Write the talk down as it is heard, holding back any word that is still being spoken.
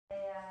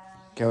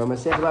Okay, we're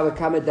Bava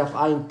Kamma Daf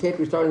Ayin Tet.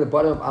 We're starting at the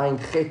bottom of Ayin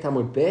Chet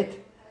Amud Bet,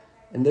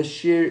 and this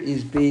shir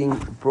is being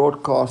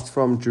broadcast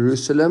from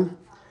Jerusalem.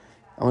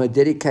 I want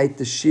to dedicate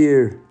the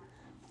shir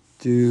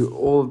to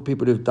all the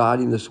people who've died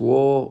in this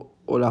war,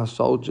 all our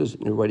soldiers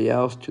and everybody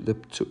else, to the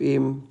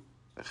Ptsuim,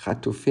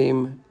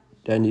 Chatufim,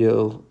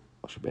 Daniel,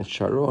 Ben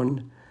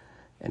Sharon,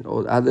 and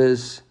all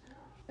others,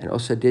 and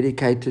also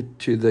dedicated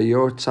to the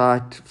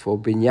Yortzeit for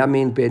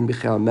Binyamin Ben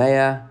Michael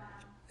Meir.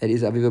 That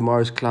is Aviva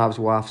Morris Klav's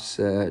wife's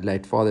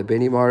late father,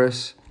 Benny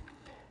Morris.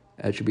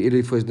 It should be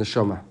Ilu for his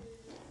neshama.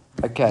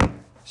 Okay,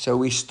 so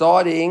we're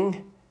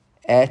starting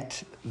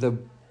at the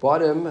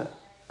bottom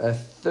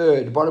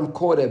bottom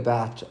quarter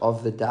about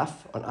of the daf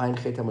on Ayin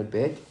Chet Amud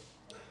Bet.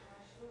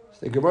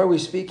 So the Gemara we're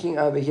speaking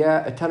over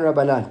here, Atan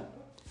Rabbanan.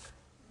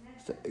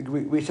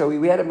 So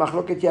we had a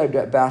machloket here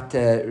about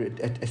a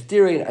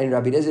theory in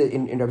Rabbi Eliezer,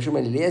 in Rabbi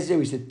Shimon Eliezer.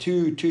 We said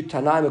two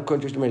Tanaim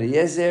according to Shimon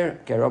Eliezer.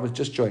 Okay, Robert's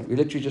just joined. We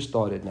literally just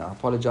started now. I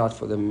apologize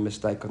for the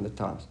mistake on the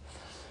times.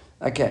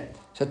 Okay,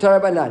 so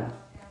Tarabanan.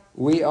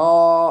 We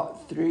are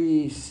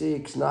 3,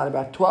 6, 9,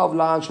 about 12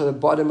 lines from the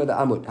bottom of the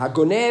Amud.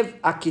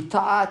 Hagonev,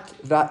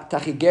 Akitat,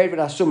 Tachiger,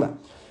 V'Asuma.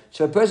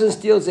 So a person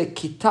steals a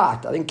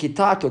kitat. I think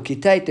kitat or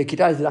kitate. The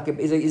kitat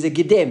is a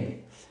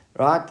gidem,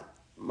 right?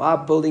 My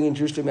building in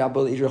Jerusalem,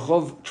 is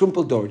Rehov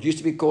Trumpeldor. It used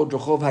to be called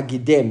Rehov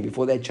HaGidem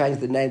before they changed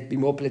the name to be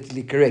more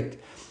politically correct.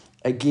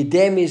 A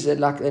Gidem is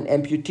like an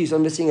amputee, so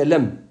I'm missing a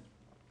limb.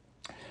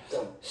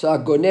 So a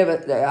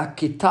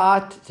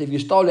Kitat, so if you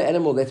stole an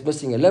animal that's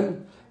missing a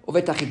limb, or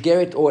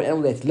Vetachigeret, or an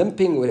animal that's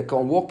limping, or it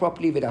can't walk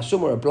properly,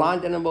 Vetasum, or a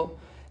blind animal.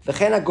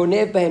 And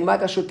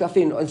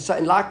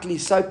likely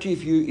so too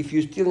if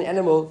you steal an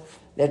animal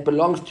that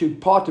belongs to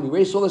partner. We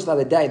already saw this the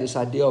other day, this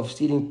idea of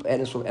stealing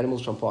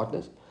animals from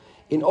partners.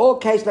 In all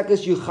cases like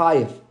this, you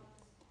chayiv.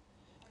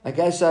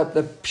 Okay, so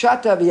the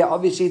pshat over here,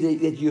 obviously,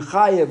 that you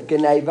chayiv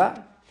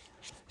geneva.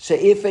 So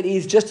if it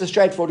is just a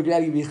straightforward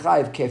geneva, you be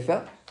chayiv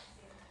kefer.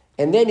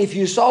 And then if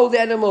you sold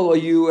the animal or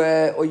you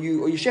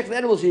shech the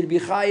animal, so you'd be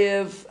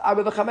chayiv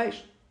arba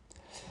v'chamesh.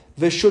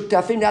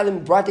 V'shutafim, now the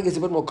writing is a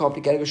bit more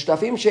complicated.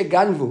 V'shutafim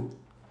sheganvu,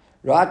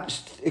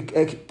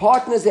 right?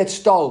 Partners that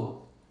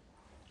stole.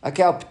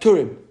 Okay,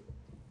 pturim.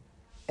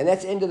 And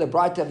that's the end of the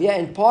bright of here.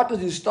 And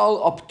partners who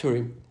stole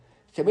pturim.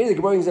 So meaning the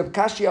Gemara brings up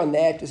kashi on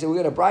that. So we're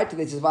going to brighten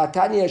it. It says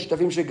Vatanya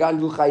shtafim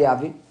sheganvu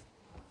chayavim.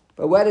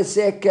 But wait a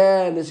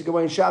second. This is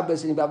Gemara in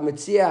Shabbos and in Bava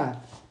Metzia.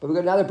 But we've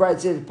got another bright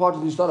that says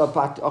partners who start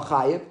or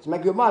chayiv. So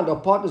make your mind. Are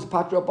partners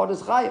patra or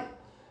partners chayiv?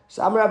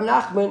 So Amar Rav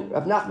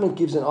Nachman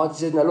gives an answer. He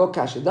says no, lo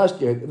kashi. No,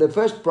 the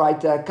first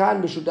bright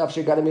kan b'shutaf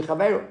sheganim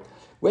michaveru.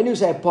 When you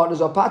say partners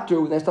are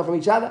patra, they start from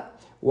each other.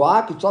 Why?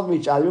 Because start from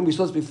each other. We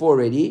saw this before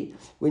already.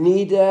 We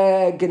need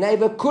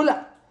geneva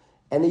kula.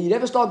 And then you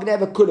never start going to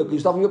have a kuluk because you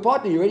start from your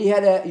partner. You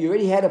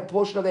already had a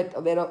portion of that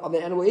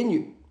animal in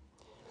you.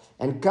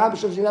 And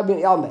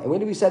when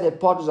do we say that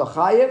partners are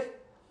chayiv?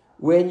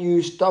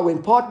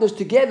 When partners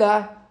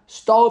together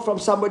stole from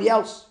somebody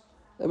else.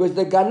 That was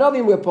the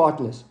ganovim were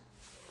partners.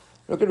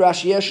 Look at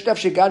Rashi.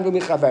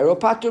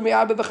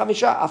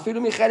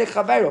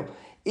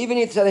 Even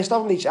if they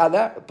stole from each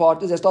other,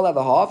 partners, they stole the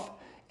other half,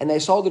 and they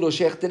sold it or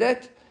shechted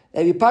it,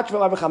 they be patru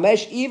from Arba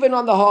Chamesh, even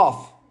on the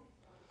half.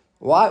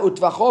 Why?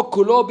 Utvacho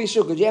kulo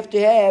bishuk. Because you have to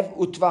have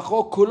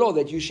utvacho kulo,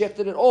 that you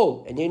shechted it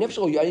all. And you only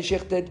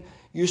shechted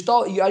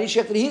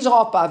his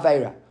half by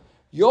Aveira.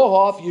 Your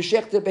half, you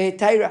shechted by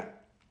Hetera.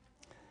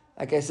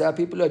 Okay, so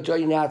people are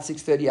joining now at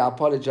 6:30. I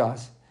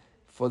apologize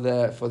for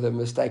the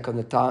mistake on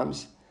the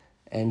times.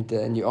 And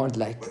you aren't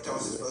late. What time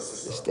is it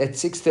supposed to start? At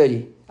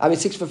 6:30. I mean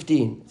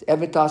 6:15. It's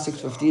advertised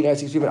 6:15.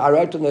 6:15. I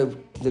wrote on the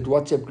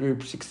WhatsApp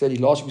group 6:30.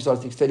 Last week we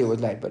started 6:30. It was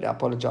late, but I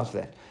apologize for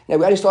that. Now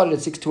we only started at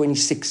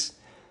 6:26.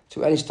 So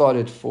we only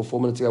started 4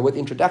 minutes ago with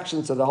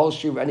introductions. So the whole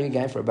show we only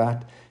began for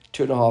about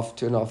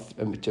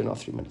 2.5,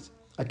 3 minutes.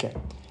 Okay.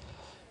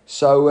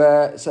 So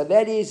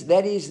that is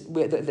then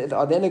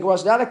the Gemara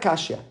is another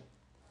kasha,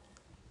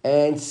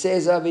 and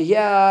says over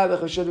here,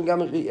 that's Rav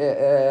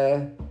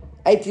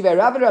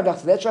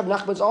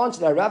Nachman's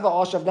answer. Rav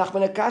asked Rav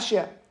Nachman a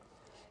kasha,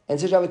 and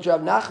says Rav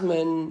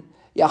Nachman,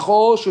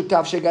 Yachol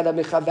shutav shegada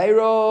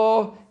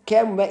mechaveiro.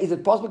 Is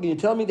it possible? Can you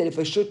tell me that if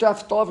a shutaf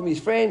stole from his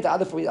friend, the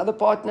other from his other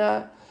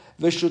partner?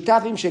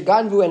 V'shutafim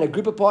sheganvu, and a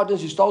group of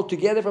partners who stole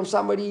together from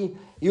somebody,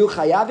 you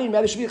chayavin,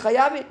 maybe should be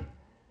chayavin.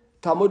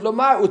 Talmud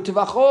lomar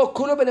utvacho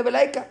kulo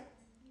beneveleika.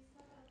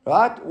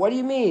 Right? What do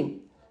you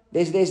mean?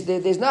 There's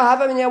no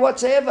havam in here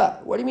whatsoever.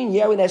 What do you mean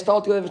here when they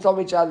stole together and stole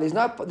from each other? There's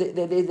no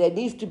there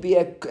needs to be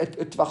a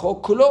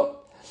utvacho kulo,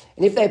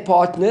 and if they're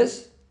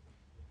partners,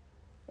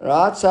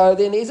 right? So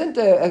then isn't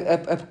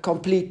a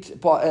complete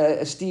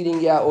stealing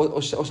here or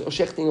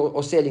shechting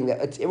or selling there.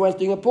 Everyone's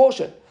doing a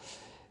portion.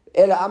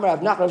 Ela Amar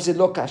Rav Nachman said,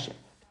 "Lo kasha."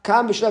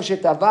 Kam b'shlav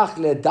shetavach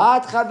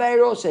ledat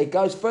chaveiro. So he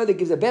goes further,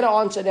 gives a better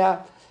answer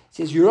now. He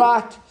says, "You're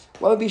right.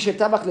 What would be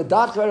shetavach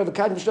ledat chaveiro?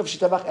 V'kam b'shlav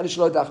shetavach el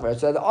shelo dat chaveiro."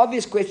 So the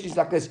obvious question is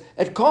like this: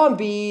 it can't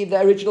be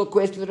the original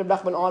question that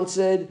Rav Nachman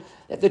answered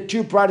that the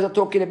two brothers are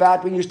talking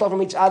about when you stole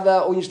from each other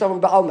or you stole from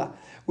Ba'alma.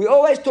 We're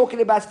always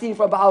talking about stealing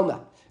from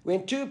Ba'alma.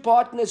 When two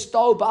partners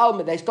stole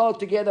Ba'alma, they stole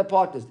together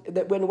partners.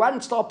 When one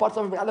stole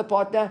partner from another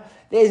partner,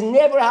 there's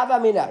never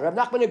Havamina. Rav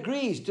Nachman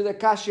agrees to the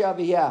Kasha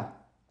over here.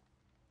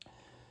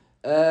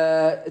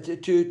 To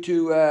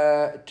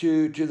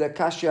the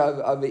Kasha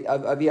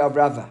of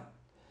Rava.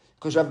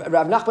 Because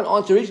Rav Nachman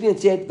answered originally and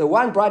said the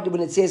one bright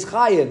when it says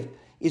Chayev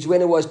is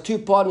when it was two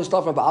partners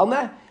stole from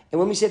Ba'alma, and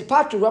when we said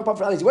Patu, one partner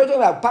from others. What are you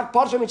talking about?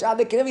 Partners from each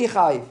other can never be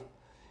Chayev.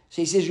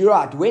 So he says, you're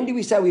right. When do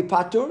we say we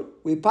patur?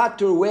 We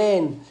patur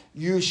when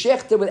you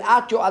shechter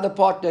without your other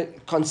partner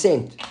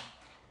consent.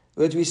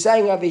 But we're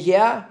saying over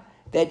here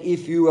that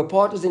if you were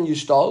partners and you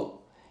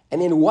stole,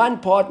 and then one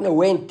partner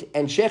went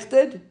and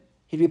shechted,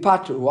 he'd be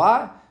patur.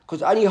 Why?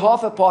 Because only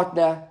half a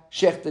partner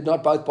shechted,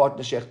 not both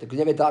partners shechted, because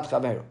they have da'at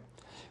chavero.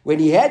 When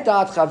he had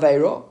da'at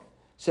chavero,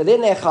 so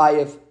then they're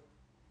chayev.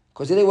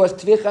 Because then it was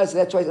tvicha, so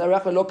that's why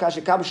Arachna lo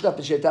kasha kam shlaf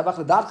b'shetavach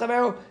l'da'at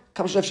chavero,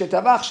 kam shlaf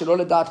shetavach shelo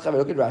l'da'at chavero.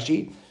 Look at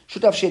Rashi.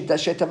 Shutav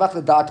shetavach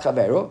l'da'at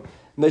chavero.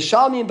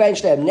 Meshalmim bein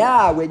shleim.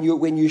 Now, when you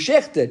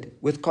shechted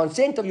with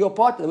consent of your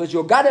partner, it was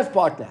your ganav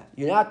partner.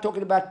 You're now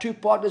talking about two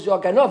partners who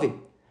are ganovim.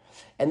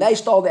 And they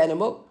stole the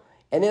animal,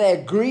 and then they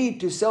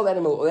agreed to sell the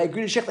animal, or they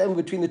agreed to shech the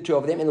animal between the two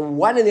of them, and then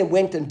one of them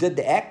went and did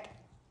the act.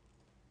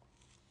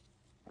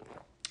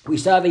 We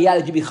say over here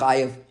that you be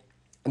chayev,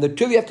 and the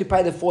two of you have to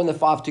pay the 4 and the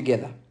 5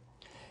 together.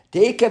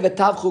 Teike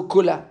v'tavchu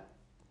kula,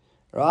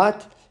 right?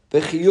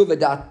 V'chiyuv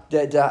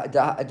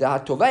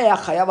v'dahatoveh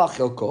chayav al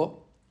chelko,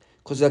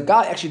 because the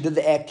guy actually did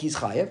the act, he's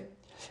chayev.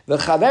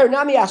 V'chaver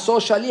nami aso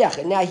shaliach,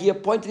 and now he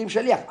appointed him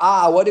shaliach.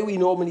 What do we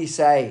normally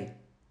say?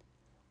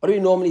 What do we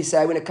normally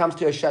say when it comes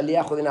to a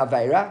shaliach with an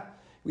aveira?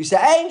 We say,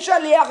 "Ein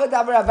shaliach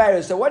l'davar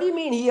aveira." So what do you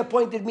mean he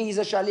appointed me? He's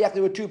a shaliach.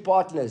 There were two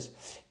partners.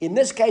 In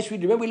this case, we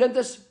learned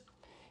this.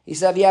 He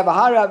said, "We have a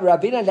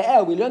Rabina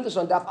le'el." We learned this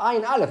on Daf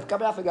Ayin Aleph. A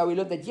couple of ago, we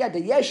learned that the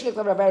yesh shaliach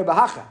l'davar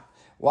b'hacha.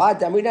 Why?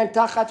 Damidan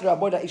tachat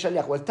rabot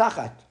ha'ishaliach. Well,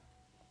 tachat.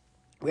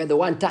 We had the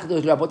one tachat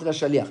was rabot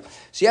ha'shaliach.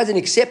 So he has an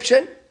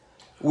exception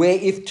where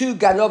if two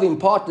ganovim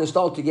partners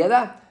stole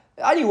together,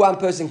 only one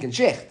person can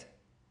shecht.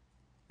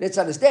 Let's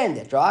understand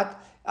that, right?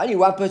 Only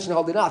one person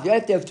hold the knife. You don't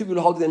have to have two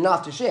people holding the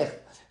knife to shecht.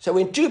 So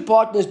when two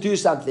partners do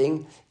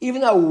something,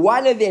 even though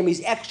one of them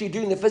is actually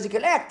doing the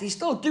physical act, he's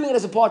still doing it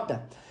as a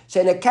partner. So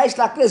in a case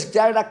like this,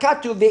 there is a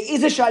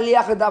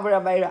shaliach l'davar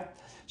aveira.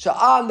 So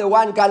I'm the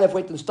one guy that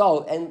went and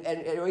stole, and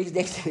he's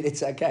next to me.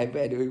 It's okay,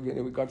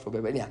 man. We got for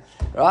him, but yeah,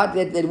 right?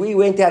 That we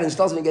went out and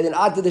stole something, and then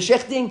I did the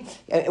shechting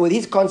with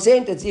his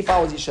consent, as if I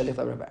was his shaliach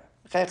l'davar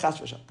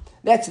aveira.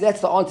 That's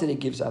the answer he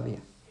gives over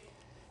here.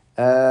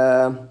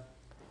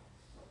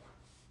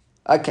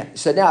 Okay,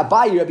 so now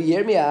Abaye Rabbi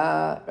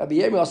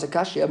Yirmiyah asked a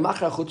kasha,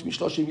 machra chutz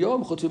mishloshim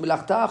yom, chutz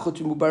milachta,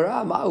 chutz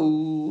mubara,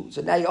 ma'u.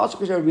 So now you ask a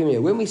question, Rabbi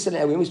Yirmiyah, when we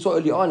saw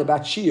earlier on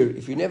about shear,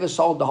 if you never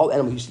sold the whole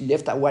animal, you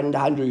left that 1 in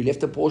 100, you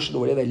left a portion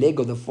or whatever, leg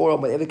or the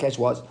forearm, whatever the case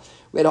was,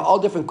 we had a whole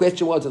different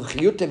question was of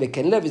chiyuta, we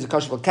can live, is a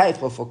kasha for kaif,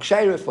 for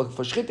ksheira, for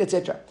shchit,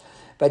 etc.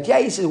 But yeah,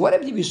 he says, what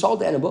happened if you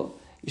sold the animal?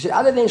 He said,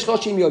 other than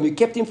shloshim yom, you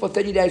kept him for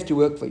 30 days to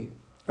work for you.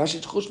 Rashi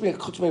says, chutz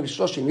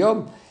shloshim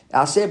yom,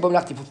 for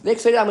the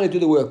next 30 I'm going to do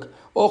the work.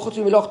 Or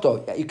you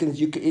can, if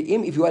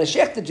you want to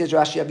shecht it, says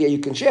Rashi, you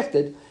can shecht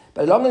it,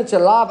 but as long as it's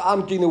alive,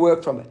 I'm doing the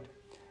work from it.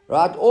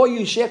 Right? Or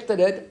you shechted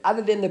it,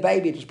 other than the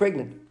baby, it was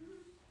pregnant.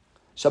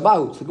 So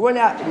Mahu. So going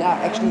out now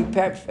actually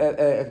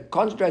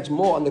concentrates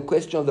more on the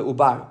question of the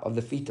ubar, of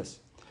the fetus.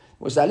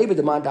 Was I leave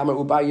the man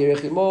ubar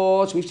yerech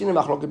imo? So we've seen the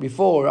machloket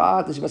before,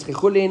 right? This is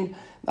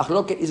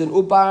machloket is an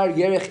ubar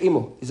yerech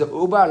imo. Is an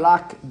ubar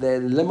like the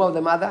limb of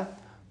the mother?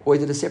 Or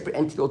is it a separate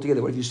entity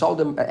altogether? What if you sold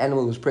an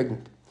animal that was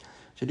pregnant?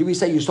 So do we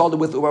say you sold it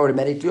with ubar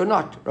automatically or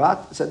not? Right?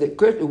 So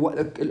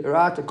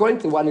right, according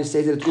to the one who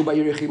says that it's ubar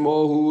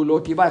yerichimo hu lo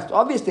tivach, it's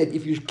obvious that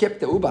if you kept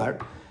the ubar,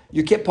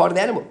 you kept part of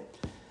the animal.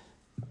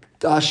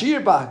 Our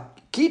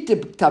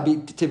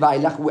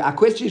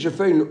question is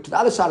referring to the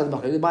other side of the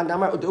machloket.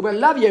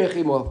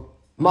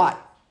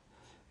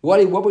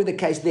 What would be the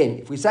case then?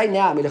 If we say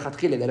now that the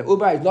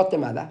ubar is not the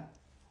mother,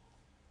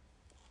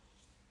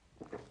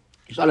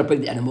 you started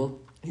putting the animal.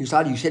 You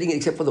started setting it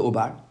except for the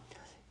ubar.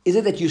 Is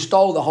it that you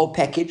stole the whole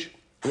package?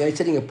 You're only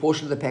setting a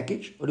portion of the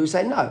package? Or do we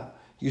say no?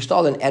 You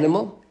stole an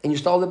animal and you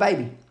stole the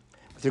baby.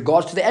 With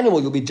regards to the animal,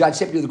 you'll be judged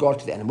separately with regards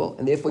to the animal,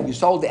 and therefore you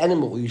sold the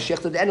animal, or you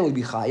shechted the animal, you'll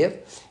be chayev.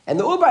 And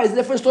the ubar is a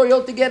different story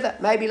altogether.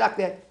 Maybe like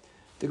that.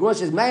 The Gemara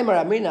says,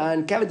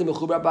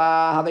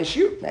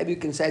 maybe you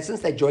can say, since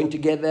they joined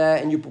together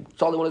and you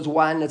sold them all as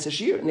one, it's a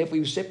shear, and therefore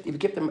if you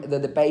kept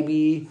the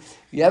baby,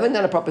 you haven't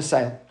done a proper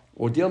sale.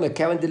 Or deal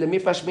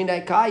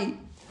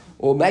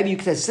Or maybe you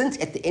could say, since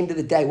at the end of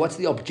the day, what's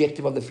the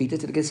objective of the fetus?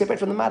 To get separate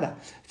from the mother.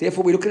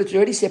 Therefore, we look at it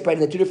already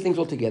separated, the two different things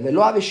altogether.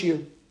 Lo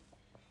avishir.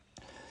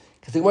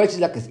 Because the Gemara is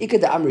like this. Ika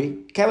da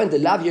amri, kavan de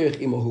lav yerich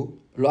imohu,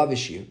 lo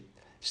avishir.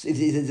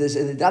 There's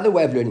another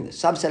way of learning this.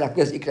 Some say like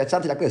this,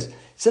 something like this.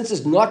 Since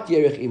it's not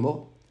yerich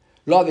imo,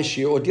 lo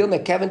avishir, or deal me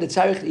kavan de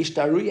tzarich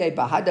ishtaruye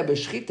bahada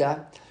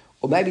b'shchita,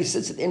 or maybe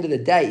since at the end of the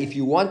day, if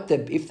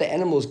the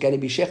animal is going to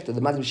be shechted,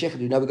 the mother is shechted,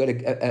 you know we've got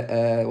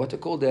what they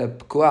call a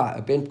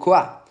ben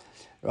pkua.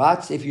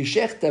 Right? So if you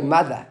shech the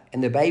mother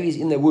and the baby is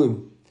in the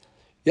womb,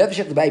 You have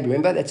to shech the baby,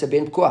 remember? That's a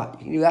ben pkua.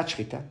 You can do that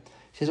shchita.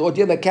 He says, or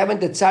deal mekavan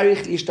the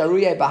tzarich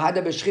lishtaruya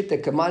bahada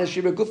b'shchita kamana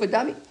shira gufa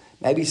dami.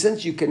 Maybe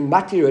since you can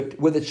matir it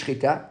with a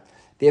shchita,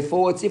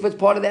 therefore it's if it's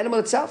part of the animal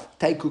itself.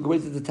 Teiku, what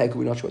is the teiku?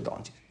 We're not sure what the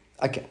answer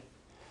is. Okay.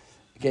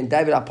 Again,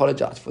 David, I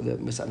apologize for the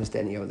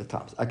misunderstanding over the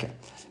times. Okay.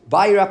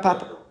 Bayi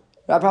Rapapa.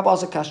 Rapapa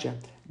also kashya.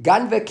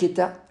 Ganve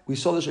kita. We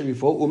saw this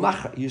before.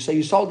 Umachra. You say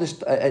you sold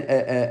this like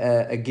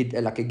a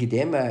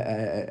gidem,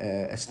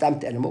 a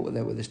stamped animal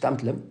with a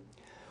stamped limb.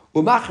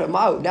 Umachra.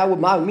 Now,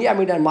 mi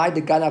amiran mai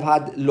the ganav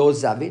had lo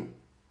zavin.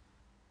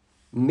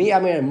 Mi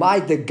amiran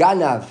mai the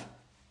ganav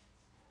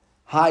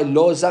hai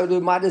lo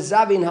zavin. Mai the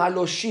zavin hai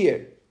lo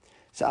shir.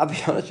 So I'll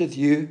be honest with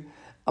you.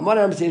 I'm not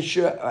 100%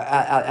 sure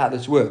how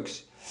this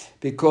works.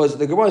 Because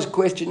the Gemara's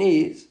question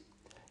is,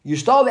 you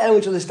stole the animal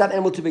which was a stamped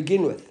animal to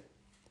begin with.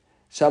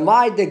 So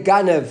my the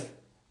ganav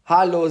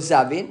halo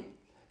zavin.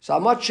 So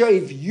I'm not sure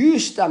if you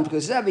stamped,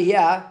 because it's over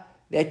here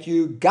that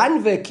you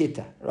ganve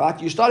kita, right?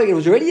 You started, it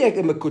was already a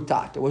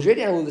mekutat. It was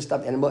already an animal with a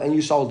stamped animal, and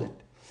you sold it.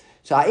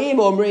 So Ha'im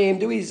Omrim,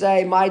 do we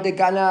say my the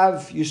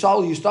ganav, you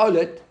stole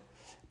it,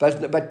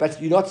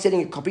 but you're not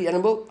selling a complete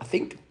animal, I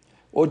think.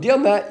 Or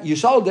Dilma, you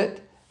sold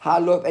it,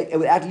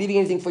 without leaving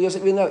anything for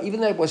yourself, even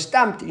though it was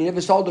stamped, you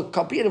never sold a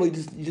complete animal,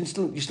 you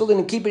still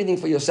didn't keep anything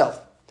for yourself.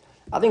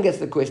 I think that's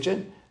the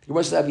question. The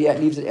Gemara says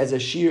leaves it as a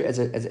shear, as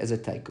a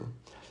teiku.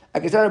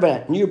 Okay, so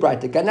about new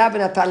bright.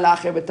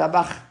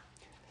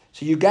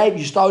 So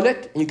you stole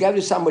it, and you gave it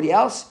to somebody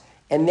else,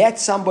 and that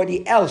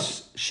somebody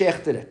else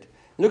shechted it.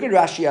 Look at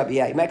Rashi over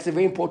here. He makes a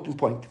very important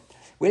point.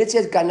 When it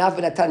says ganav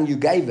v'natan, you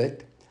gave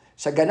it.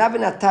 So ganav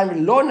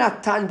v'natan lo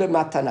natan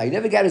b'matana. You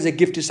never gave it as a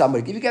gift to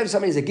somebody. If you gave it to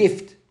somebody as a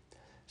gift,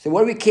 so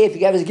what do we care if you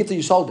gave it as a gift or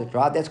you sold it,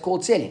 right? That's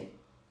called selling.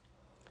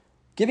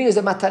 Giving as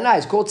a matana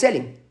is called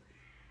selling.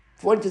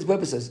 For all intents and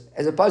purposes.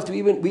 As opposed to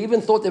we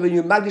even thought that when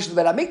you magdish the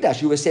Beit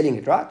HaMikdash, you were selling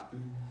it, right?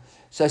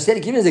 So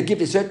giving as a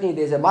gift is certainly,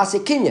 there's a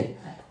maaseh kinyan.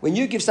 When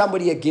you give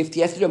somebody a gift,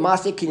 he has to do a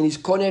maaseh kinyan. He's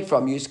konet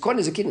from you. He's konet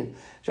as a kinyan.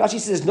 So Rashi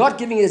says, not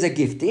giving it as a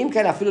gift. Im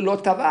kan afilu lo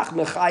tavach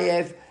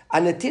mechayev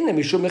anatina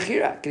mishum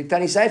mechira.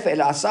 K'tani seifa el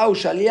asau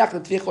shaliach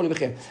l'tvicho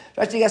l'bechir.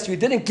 Rashi says, you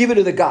didn't give it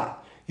to the guy.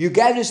 You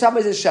gave it to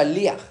somebody as a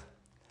shaliach.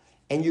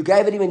 And you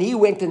gave it him and he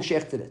went and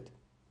shechted it.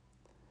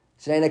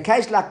 So in a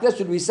case like this,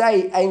 would we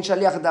say, Ein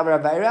shaliach davar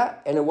aveira,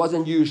 and it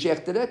wasn't you who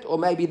shechted it? Or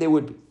maybe there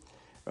would be.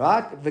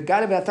 Right?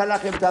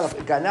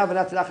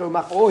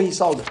 Or he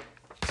sold it.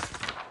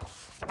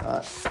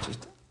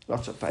 Just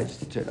lots of pages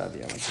to turn over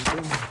here.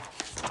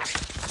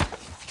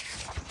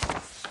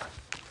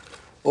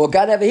 Or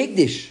ganav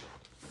higdish.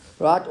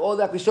 Right? Or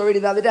like we saw already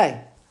the other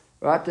day.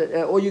 Right?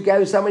 Or you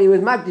gave somebody who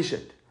was magdish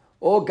it.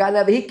 Or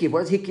ganav hikif.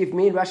 What does hikif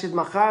mean? Rashi's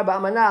machar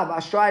ba'amanav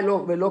ashray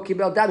lo velo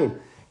kibel damim.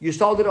 You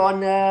sold it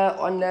on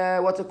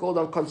what's it called?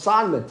 On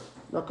consignment.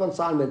 Not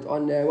consignment.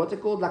 On what's it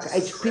called? Like a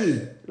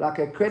HP, like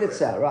a credit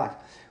sale, right?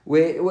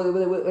 Where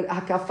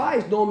hakafa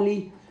is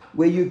normally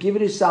where you give it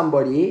to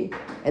somebody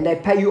and they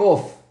pay you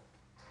off,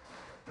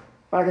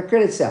 like a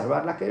credit sale,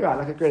 right? Like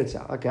a credit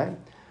sale, okay?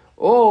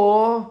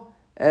 Or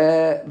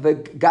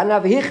the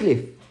ganav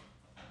hichlif,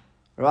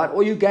 right?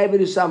 Or you gave it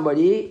to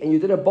somebody and you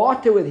did a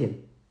barter with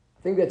him.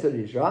 I think that's what it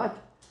is, right?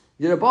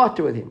 You did a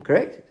barter with him,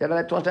 correct? Is that how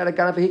that translated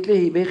ganav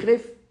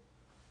hichlif?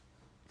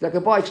 It's like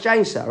a bar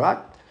exchange sale, right?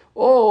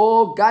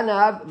 Or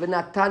ganav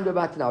v'natan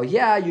b'matana.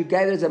 Here you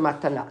gave it as a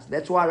matana.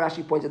 That's why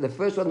Rashi points out the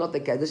first one, not the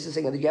case. This is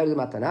saying that you gave it as a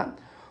matana.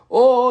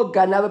 Or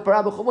ganav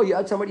v'parah, you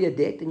owed somebody a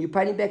debt and you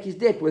paid him back his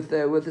debt with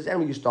this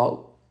animal you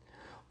stole.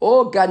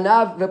 Or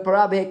ganav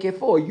v'parah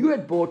b'hekefo, you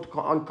had bought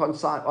on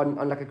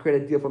like a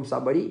credit deal from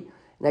somebody.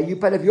 Now you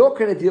paid off your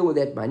credit deal with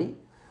that money.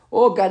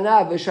 Or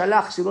ganav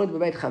v'shalach silon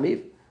b'beit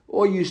chamiv,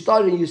 or you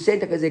stole and you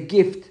sent it as a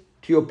gift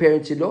to your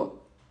parents-in-law.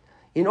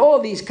 In all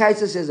these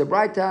cases, says the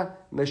Braita,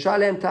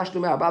 Meshalem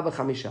Tashlumei Bava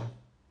Kamma.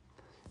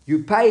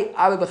 You pay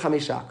Bava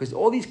Kamma, because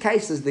all these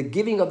cases, the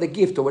giving of the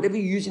gift or whatever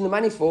you're using the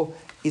money for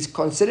is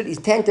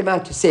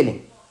tantamount to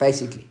selling,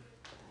 basically.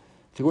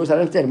 So Gemara says, I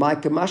don't understand. My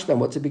Kamashman,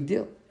 what's the big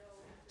deal?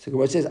 So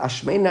Gemara says,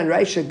 Ashmeinan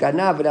Reisha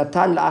Ganav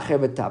V'Natan La'acher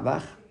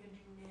V'Tavach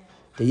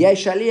V'Yei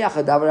Shaliach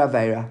Adavar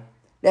Aveira.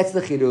 That's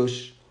the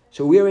Chidush.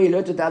 So we already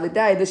learned it the other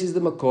day. This is the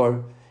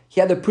Makor.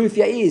 Here the proof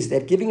here is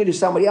that giving it to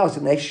somebody else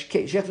and they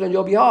shechted on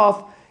your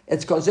behalf,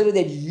 it's considered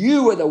that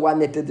you were the one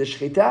that did the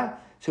shechita.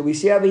 So we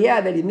see over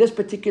here that in this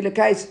particular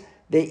case,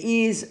 there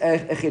is a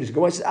chiddush.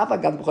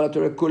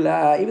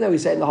 Even though we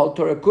say in the whole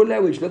Torah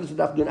kula, which learns with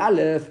Daf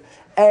Aleph,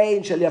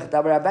 ein shaliach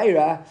davar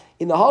aveira,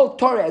 in the whole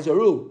Torah as a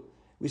rule,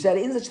 we say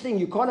there isn't such thing.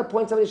 You can't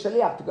appoint somebody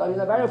shaliach to go in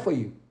aveira for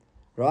you,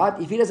 right?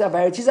 If he does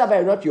aveira, it's his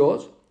aveira, not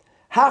yours.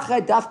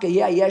 Hacha dafka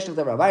here yesh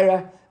davar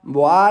aveira.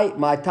 Why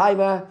my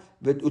timer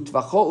with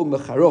utvacho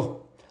umecharo?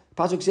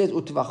 Pasuk says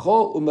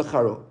utvacho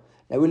umecharo.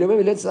 Now we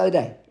learned this the other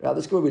day. Right?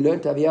 This is what we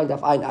learned over here on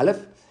Daf Ayin Aleph.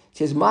 It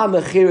says, Ma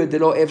mechira de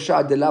lo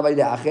efshar de lava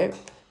de acher.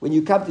 When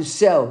you come to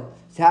sell,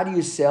 so how do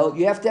you sell?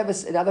 You have to have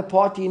another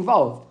party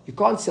involved. You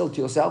can't sell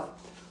to yourself.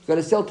 You've got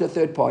to sell to a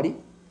third party.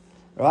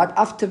 Right?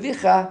 Af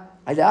tavicha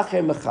ad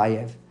acher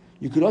mechayev.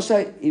 You can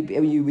also,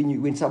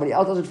 when somebody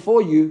else does it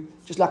for you,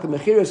 just like a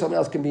mechira, someone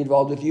else can be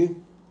involved with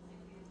you.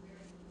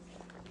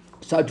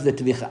 So to the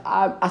Tvicha.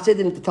 I said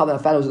it at the time that I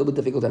found it was a little bit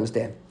difficult to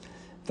understand.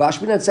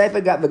 Vashmin and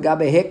Sefer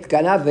V'gabe hek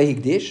ganav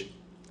v'hikdish.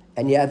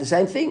 And you have the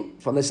same thing.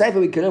 From the Sefer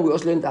we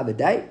also learned the other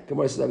day. We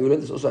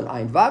learned this also on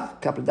Ayin Vav, a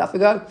couple of days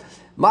ago.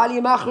 Mali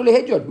machlu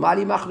lehedyot,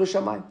 mali machlu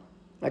shamayim.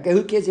 Okay,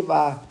 who cares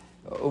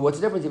what's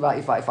the difference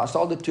if I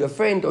sold it to a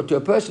friend or to a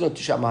person or to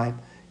shamayim?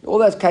 In all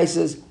those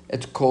cases,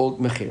 it's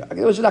called mechira.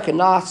 Okay, it was like a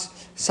nice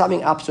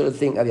summing up sort of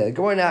thing. Okay,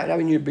 go on now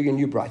we bring a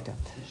new brighter.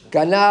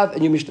 Ganav, a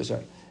new Mishnah,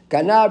 sorry.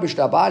 Ganav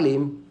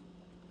b'shtabalim.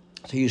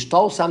 So you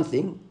stole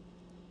something,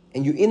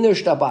 and you're in the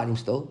shtabalim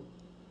still.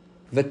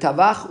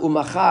 V'tavach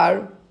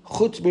u'machar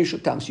chutz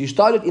mirshutam. So you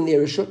started in the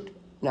reshut.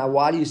 Now,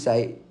 why do you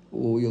say?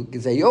 Well,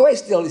 you'll say you always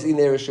still is in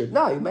the reshut.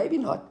 No, maybe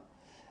not.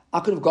 I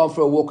could have gone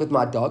for a walk with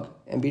my dog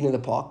and been in the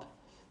park,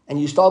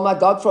 and you stole my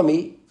dog from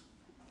me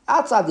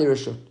outside the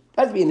reshut.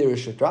 That'd be in the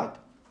reshut, right?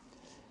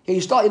 Okay,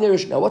 you start in the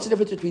reshut. Now, what's the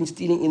difference between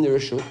stealing in the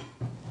reshut?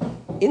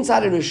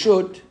 Inside a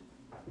reshut,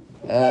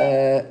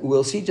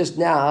 we'll see just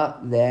now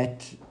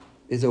that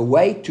there's a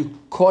way to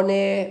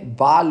kone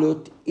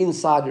balut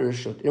inside the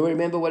reshut. Anyone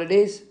remember what it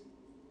is?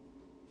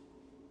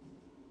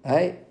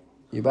 Hey,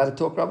 you about to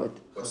talk, Robert?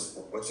 What's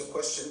your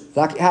question?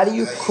 Like, how do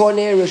you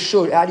kone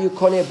reshut? How do you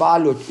kone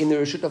balut in the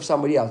reshut of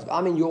somebody else?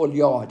 I'm in your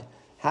yard.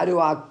 How do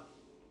I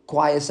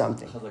acquire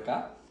something?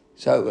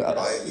 So,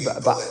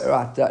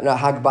 right, no,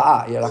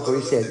 hagba'ah. Yeah, like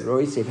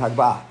Roy said,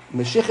 hagba'ah.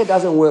 Meshicha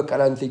doesn't work, I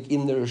don't think,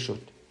 in the reshut.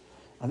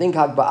 I think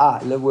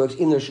hagba'ah works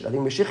in the reshut. I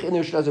think meshicha in the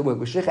reshut doesn't work.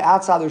 Meshicha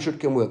outside the reshut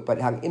can work, but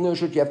in the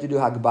reshut you have to do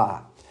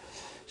hagba'ah.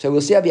 So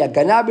we'll see how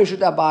ganab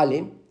reshut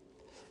abalim,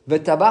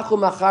 v'tabachu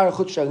machar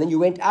chutz. Then you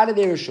went out of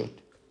the reshut.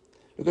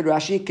 Look at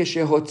Rashi.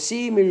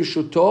 Keshehotzi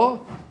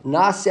mirishuto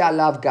nase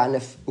alav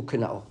ganef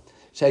ukenao.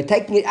 So you're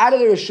taking it out of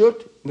the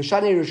reshut,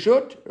 meshane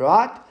reshut,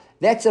 right?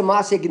 That's a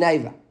maaseh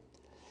gneva.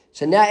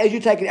 So now, as you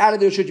take it out of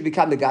the reshut, you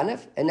become the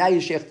ganef, and now you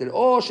shechted.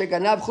 Or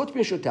sheganav chutz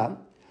mishutam.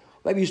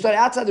 Maybe you start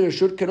outside the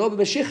reshut, can be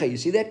meshicha. You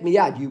see that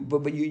miyad.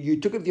 But you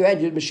took it with your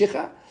hand. You did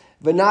meshicha.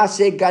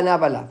 V'naseh ganav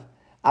alav.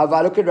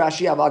 Aval, look at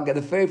Rashi. Aval,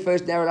 the very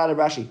first narrow line of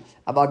Rashi.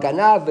 Aval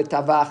ganav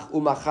v'tavach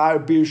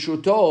umachar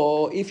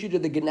birshuto. If you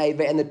did the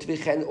ganeva and the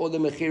tvicha or the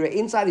mechira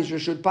inside his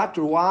reshut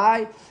patru,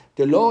 why?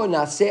 The lo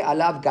naseh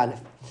alav ganef.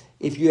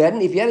 If you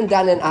hadn't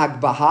done an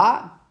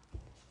agbaha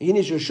in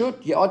his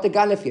reshut, you aren't a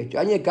ganef yet.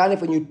 You're only a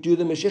ganef when you do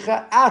the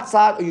meshicha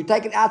outside, or you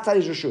take it outside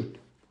his reshut.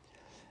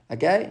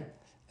 Okay.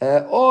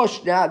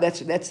 Now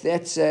that's case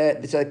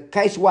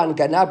one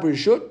ganav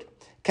b'reshut.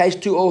 Case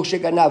two or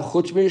sheganav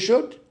chutz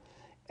b'reshut.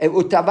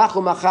 Utavach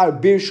umachar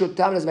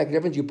b'reshutam doesn't make a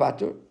difference. You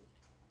patur.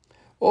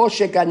 Or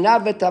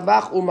sheganav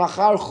v'tavach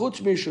umachar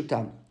chutz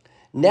b'reshutam.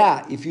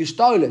 Now, if you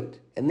stole it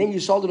and then you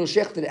sold it or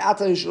shechted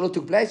outside the reshut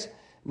took place,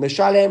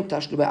 meshalem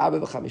tashlumei arba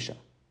v'chamisha.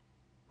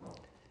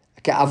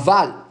 Okay,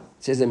 aval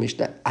says the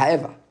Mishnah.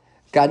 However,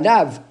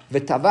 ganav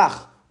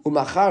v'tavach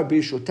umachar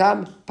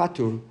b'reshutam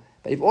patur.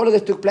 But if all of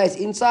this took place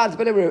inside, it's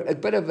a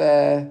bit of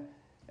a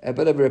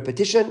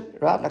repetition,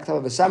 right? Like some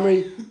of a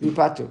summary. You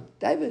patu.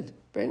 David,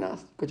 very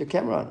nice. Got your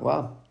camera on.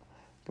 Wow.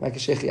 Can make a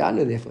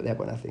shechianu there for that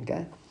one, I think.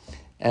 Eh?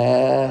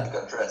 I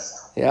got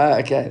dressed. Yeah.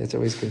 Okay. That's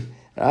always good.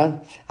 Right?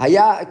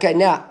 Okay.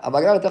 Now,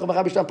 haya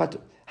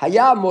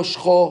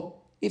moshcho.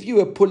 If you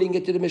were pulling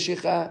it to the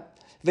meshicha,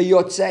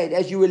 v'yotzeit,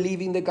 as you were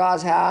leaving the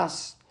guy's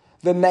house,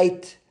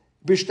 v'meit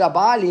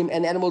b'shtabalim,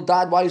 and the animal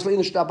died while he was still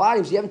in the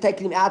shtabalim, so you haven't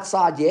taken him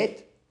outside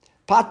yet.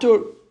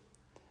 Patur.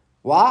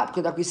 Why?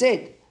 Because like we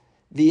said,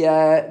 the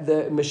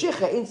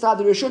meshicha inside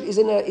the reshut is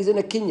in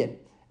a kinyan.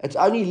 It's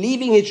only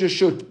leaving his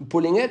reshut,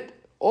 pulling it,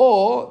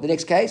 or the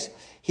next case,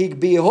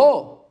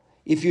 higbiho.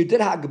 If you did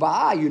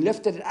hagba'ah, you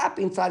lifted it up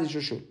inside his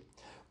reshut.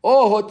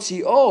 Or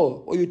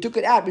hotzio, or you took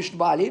it out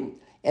b'shtabalim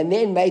and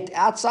then made it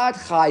outside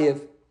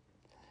chayiv.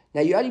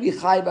 Now you only be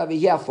chayiv over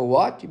here for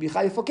what? You be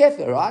chayiv for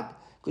kefir, right?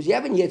 Because you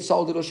haven't yet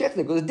sold it or shechted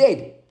because it's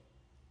dead,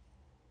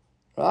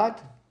 right?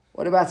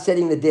 What about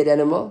selling the dead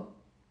animal?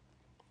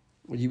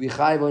 Would you be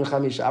chayiv on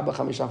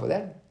chamisha for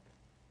that?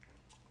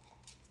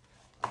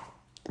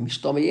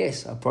 Mishtama,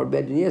 yes. I'll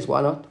probably bet yes.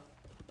 Why not?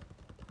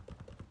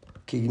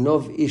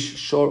 Kignov ish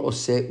shor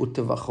oseh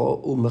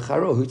utavacho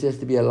umecharo. Who says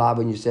to be alive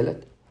when you sell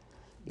it?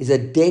 Is a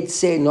dead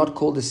seh not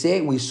called a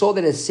seh? We saw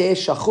that a seh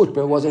shachut,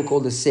 but it wasn't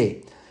called a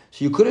seh.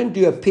 So you couldn't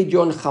do a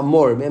pidyon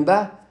chamor,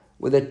 remember?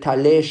 With a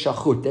taleh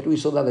shachut. That we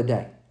saw the other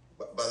day.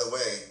 By the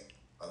way,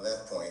 on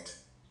that point,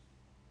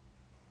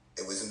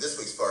 it was in this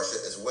week's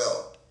parsha as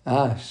well.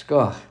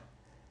 Shkoch.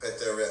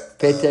 Peter right.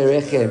 Peter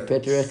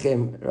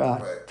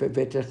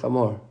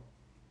chamor.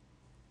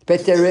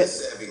 Peter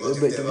Rechem,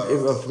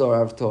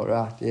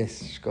 right,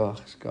 yes, shkoch.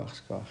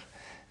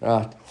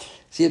 Right.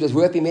 See, it was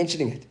worth me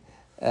mentioning it.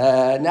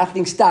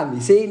 Nothing stam, you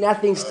see,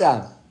 nothing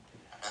stam.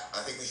 I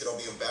think we should all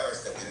be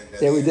embarrassed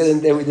that we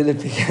didn't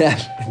pick it up.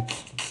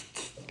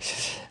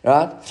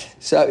 Right?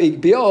 So, in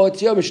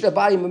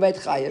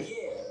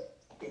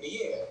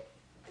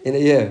a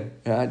year,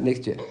 right,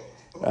 next year.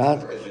 Right?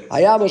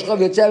 What happens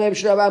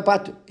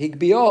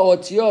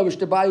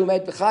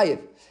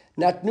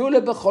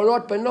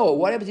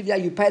if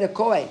you paid a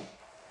kohen?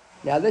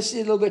 Now this is a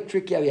little bit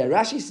tricky over here.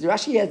 Rashi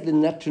has the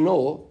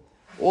natno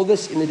All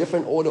this in a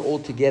different order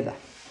altogether.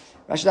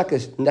 Rashi like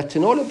this: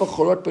 Natano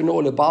lebechorot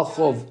beno lebal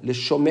chov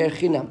leshomer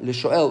chinam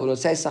leshoel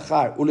u'nosei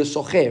sachar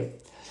u'lesocher.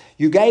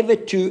 You gave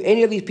it to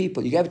any of these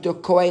people. You gave it to a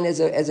kohen as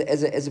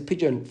a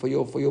pigeon for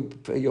your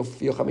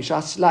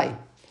chamisha slay.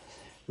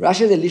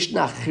 Rashi is a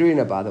lishna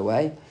achrina, by the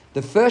way.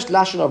 The first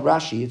lashon of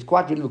Rashi, it's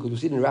quite relevant because we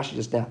see it in Rashi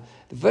just now.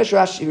 The first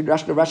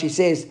lashon of Rashi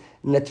says,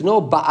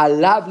 Natno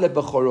ba'alav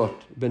lebechorot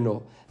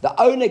beno.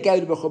 The owner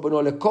gave the bechorot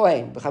beno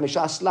lekohen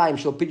b'chamisha slaim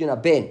shel pidyon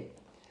haben.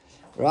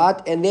 Right,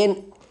 and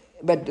then,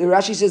 but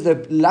Rashi says the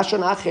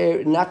lashon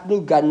acher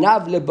natnu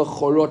ganav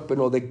lebechorot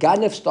beno. The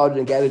ganav started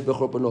and gave it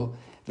bechorot beno.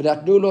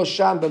 V'natnu lo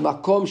sham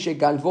b'makom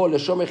sheganvo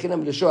leshomer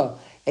chinam leshoel.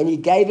 And he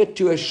gave it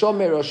to a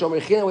shomer or a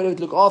shomer chinam, whatever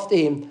to look after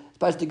him,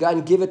 supposed to go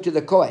and give it to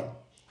the kohen.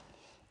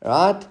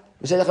 Right.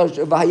 And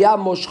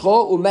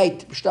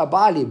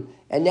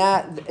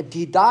now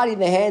he died in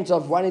the hands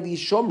of one of these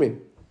shomrim.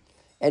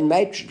 And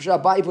made if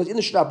it was in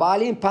the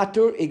shtabalim,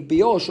 patur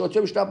igbio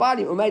shotem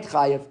shtabalim umeit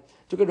chayev.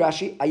 Took a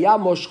Rashi.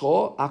 Ayam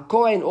moshcho a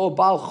kohen or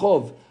bal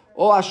chov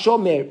or a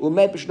shomer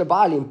umeit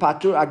shtabalim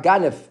patur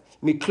aganef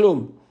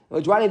miklum. It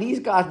was one of these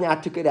guys now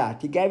took it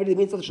out. He gave it to the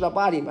midst of the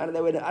shtabalim. I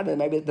don't know,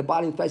 maybe at the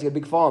balim place, a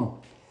big farm.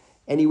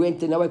 And he went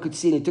and no one could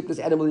see. And he took this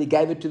animal and he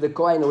gave it to the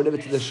kohen or whatever,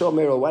 to the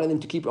shomer or one of them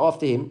to keep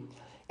after him.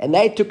 And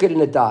they took it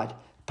and it died.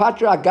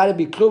 Patra gotta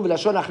be klum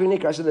v'lashon achrin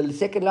ikar. So the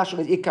second lashon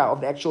is ikar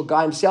of the actual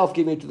guy himself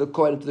giving it to the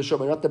kohen and to the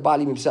shomer, not the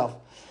balim himself.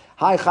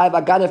 Hi chayiv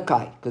aganev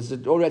kai, because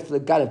it's all right for the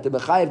ganev. The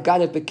mechayiv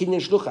ganev bekinyan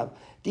shluchav.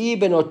 Di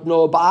benot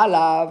no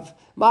ba'alav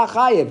ma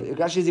chayiv.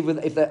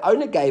 If the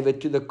owner gave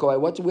it to the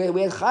kohen, where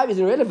chayiv is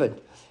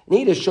irrelevant.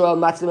 Need a shoel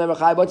matzim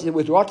chayiv.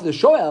 With regard to the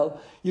shoel,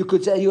 you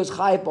could say he was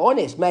chayiv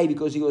honest, maybe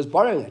because he was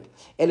borrowing it.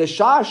 And the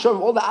shah shom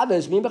all the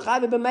others mean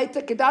chayiv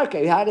b'meita kedarke.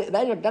 They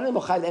don't know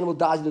chayiv. The animal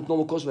dies in the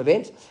normal course of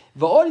events.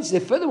 V'od is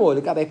furthermore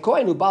the gabe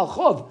kohen who bal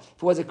chov. If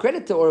it was a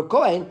creditor or a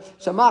kohen,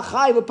 so ma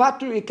chayiv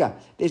paturika.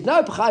 There's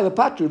no chayiv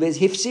patru. There's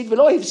hifsid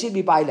v'lo hifsid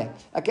b'baile.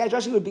 Okay,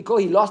 Rashi would be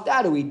called he lost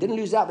out or he didn't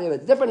lose out.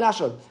 It's a different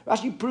lashon.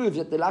 Rashi proves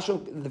that the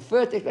lashon, the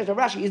first explanation of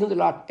Rashi isn't the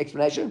right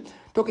explanation.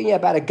 Talking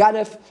about a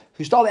ganef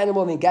who stole the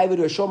animal and then gave it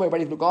to a shomer,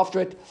 everybody to look after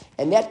it,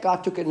 and that guy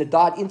took it and it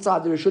died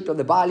inside the reshut of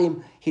the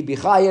balim. He'd be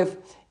chayiv.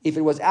 If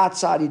it was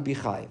outside, he'd be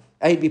chayiv.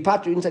 He'd be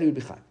patru. Inside, he'd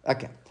be chayiv.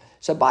 Okay.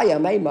 So Baya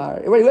Meimar,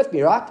 everybody with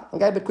me, right? I'm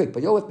going a bit quick,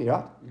 but you're with me,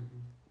 right? Mm-hmm.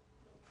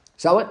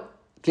 So what?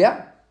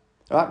 Clear?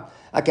 Right?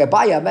 Okay,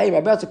 Baya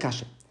Meimar, Berta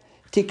Kasha.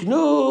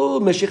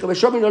 Tiknu Meshicha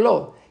V'Shomrin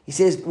Olo. He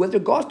says, with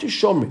regards to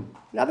Shomrin,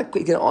 another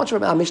you can answer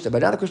from our Mishnah, but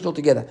another question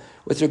altogether.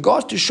 With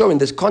regards to Shomrin,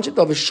 this concept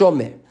of a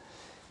Shomer,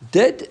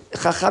 did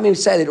Chachamim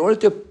say that in order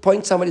to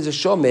appoint somebody as a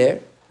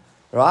Shomer,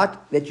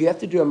 right, that you have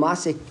to do a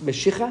Maseh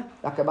Meshicha,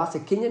 like a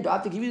Maseh Kinyan? Do I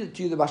have to give you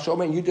the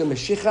Shomer and you do a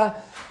Meshicha,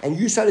 and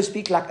you, so to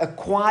speak, like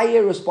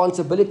acquire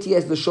responsibility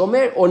as the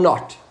Shomer or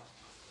not?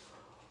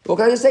 Or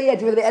can I just say, yeah,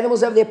 the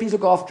animals over there, please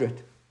look after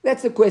it?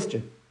 That's the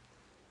question.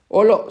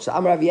 Or look, so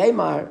Rav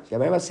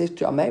Yeimar says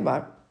to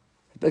Ameimar,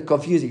 a bit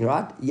confusing,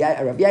 right?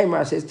 Yeah, Rav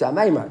Yeimar says to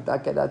Ameimar,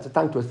 that's a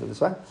tongue twister, this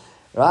one.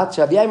 Right?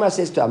 So Rav Yeimar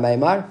says to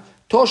Ameimar,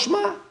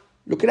 Toshma,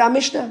 look at our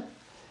Mishnah.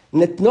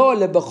 Netno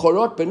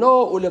lebechorot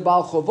beno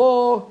ulebal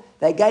chovo.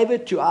 They gave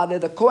it to either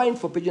the kohen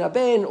for pidyon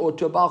haben, or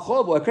to a bal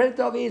chov, or a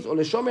creditor of his, or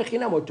leshomer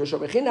chinam, or to a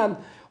shomer chinam,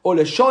 or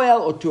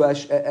leshoel, or to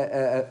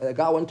a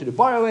guy who wanted to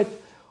borrow it,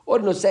 or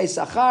nosei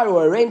sachar,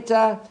 or a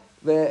renter,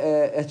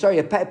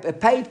 a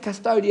paid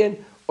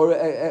custodian, or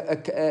a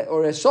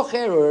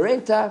socher, or a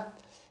renter.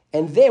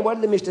 And there, what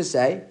did the Mishnah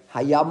say?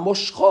 Hayam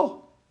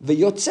moshcho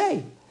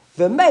v'yotzei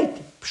v'meit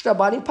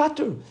p'shtabalim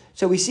patur.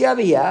 So we see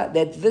over here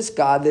that this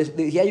guy,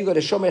 here you got a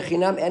shomer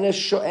chinam and a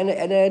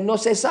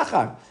nosei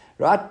sachar.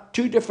 Right?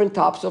 Two different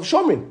types of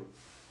shomrim.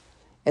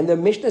 And the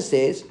Mishnah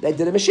says they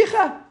did a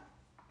Meshicha.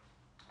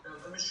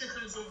 The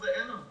Meshicha is of the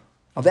animal.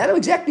 Of the animal,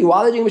 exactly. Why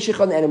are they doing Meshicha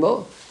on the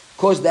animal?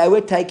 Because they were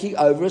taking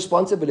over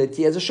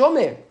responsibility as a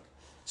shomer.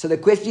 So the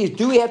question is,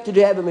 do we have to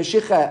have a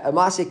Meshicha, a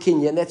Maseh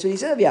Kinyan? That's what he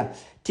said over here.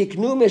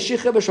 Tiknu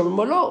Meshicha b'shomrim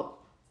molo.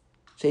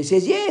 So he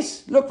says,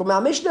 yes, look, from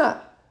our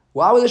Mishnah.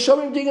 Why were the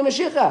shomrim doing a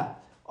Meshicha?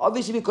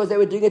 Obviously because they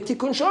were doing a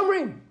Tikkun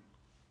shomrim.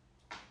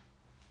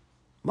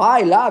 My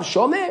love,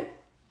 shomer.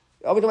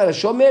 Are we talking about a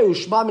shomer?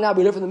 Ushma minah,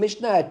 we learn from the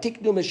Mishnah,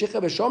 tiknu meshicha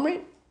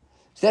b'shomrin?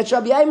 So that's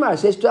Rabbi Yeimar,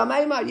 says to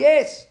Ameimar,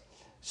 yes.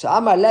 So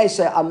Amar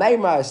so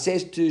Ameimar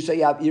says to,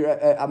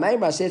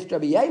 Ameimar says to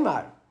Rabbi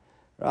Yeimar,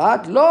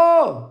 right?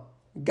 Lo,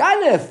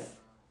 ganef.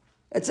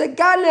 It's a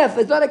ganef.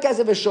 It's not a case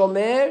of a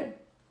shomer.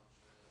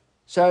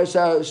 So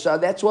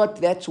that's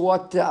what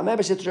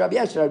Ameimar says to Rabbi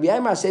Yeimar. So Rabbi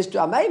Yeimar says to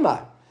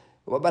Ameimar,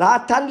 but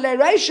hatan le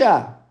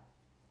reisha.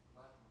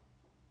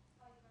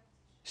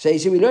 So you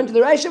see, we learned to the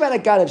reisha about a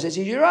ganef. So he says,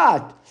 you're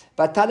right.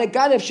 But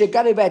Tanaganef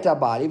Shegane Bet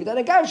Abali, but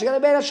Tanaganef Shegane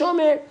Bet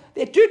Shomer.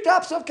 There are two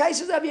types of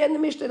cases over here in the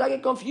Mishnah. I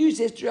get confused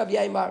as to Rav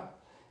Yeimar.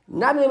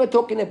 None of them are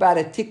talking about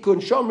a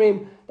Tikkun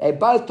Shomrim. They're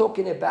both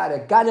talking about a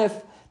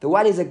Ganef. The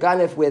one is a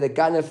Ganef where the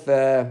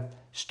Ganef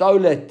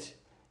stole it,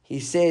 he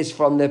says,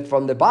 from the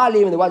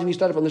Balim, and the one who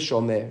stole it from the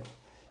Shomer.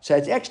 So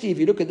it's actually, if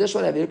you look at this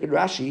one, if you look at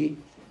Rashi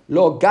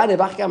Lo ganev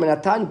Bava Kamma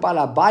natan bal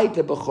habayit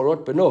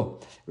lebechorot beno.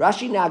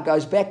 Rashi now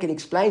goes back and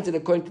explains it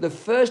according to the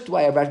first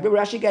way of Rashi. Remember,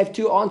 Rashi gave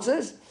two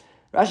answers.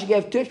 Rashi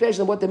gave two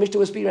explanations of what the Mishnah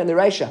was speaking around the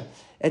Reisha.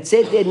 It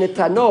said there,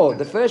 Netano,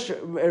 the first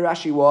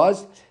Rashi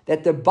was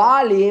that the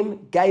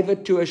Baalim gave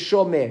it to a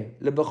Shomer,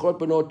 lebechorot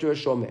beno to a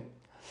Shomer.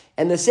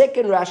 And the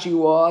second Rashi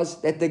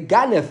was that the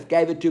Ganef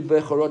gave it to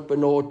Bechorot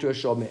Beno to a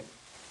Shomer.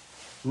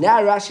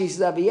 Now Rashi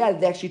says over here,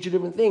 they're actually two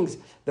different things.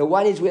 The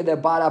one is where the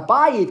Baal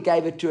Habayit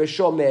gave it to a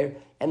Shomer,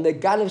 and the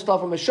Ganef stole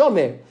from a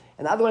Shomer.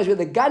 And the other one is where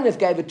the Ganef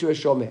gave it to a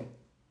Shomer. A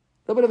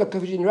little bit of a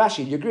confusion in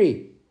Rashi, do you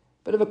agree?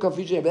 Bit of a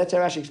confusion, but that's how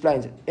Rashi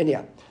explains it.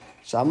 Anyhow,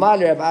 so Amar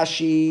Rav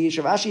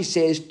Ashi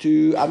says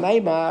to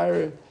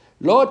Amaymar,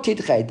 Lord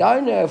Tidche,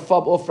 don't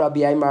fob off Rabbi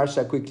Aymar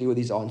so quickly with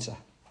his answer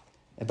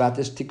about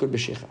this Tikkun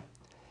B'Shicha.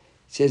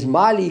 It says,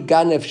 Mali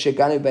Ganef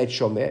Sheganev Beit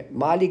Shomer,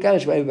 Mali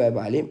Ganef Sheganev Beit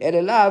Baalim,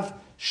 Erelav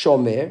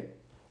Shomer,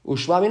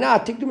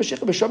 Ushmamina, Tikkun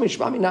B'Shicha B'Shomer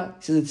Shmamina.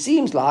 He says, it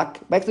seems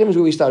like, back to them is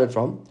where we started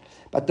from,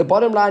 but the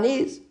bottom line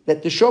is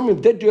that the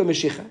Shomer did do a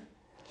Meshicha.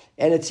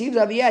 And it seems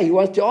over here, he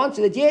wants to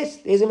answer that yes,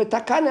 there's a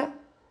metakana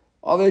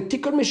of a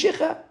Tikkun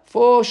Meshicha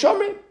for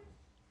Shomer.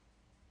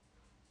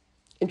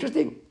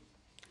 Interesting.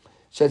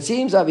 So it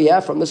seems over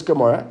here from this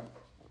Gemara,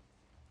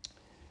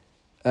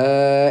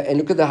 and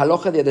look at the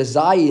halacha there, the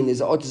Zayin,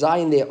 there's a Ot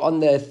Zayin there on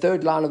the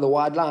third line of the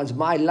wide lines.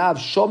 My love,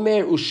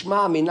 Shomer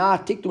Ushma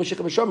Mina Tiktu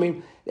Meshicha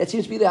B'Shomrim. That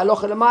seems to be the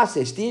halacha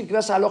Lamase. Steve, give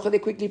us a halacha there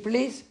quickly,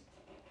 please.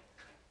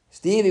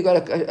 Steve, you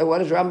got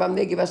what is Rambam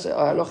there? Give us a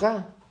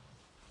halacha.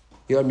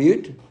 You're on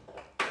mute.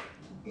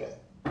 Yeah.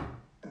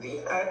 The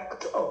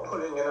act of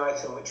pulling an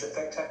item which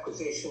affects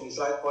acquisition is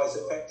likewise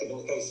effective in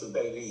the case of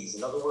bailees.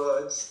 In other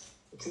words,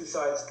 the two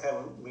sides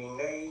can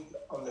renege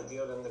on the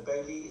deal, and the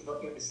bailee is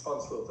not yet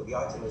responsible for the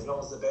item as long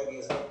as the bailee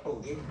has not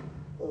pulled it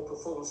or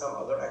performed some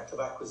other act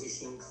of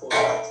acquisition for the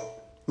item.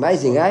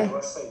 Amazing, eh?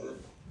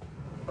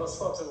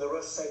 Tosfot and the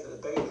Rosh say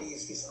that the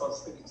bailee's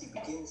responsibility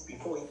begins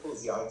before he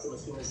pulls the item,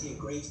 as soon as he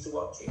agrees to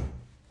watch it,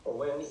 or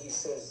when he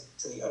says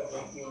to the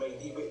owner, "You may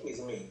leave it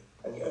with me,"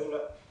 and the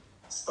owner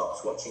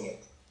stops watching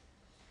it.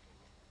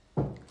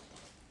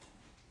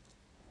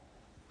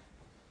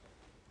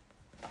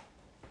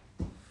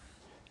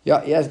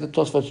 Yeah, here's the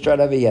Tosfot straight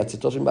over here. It's a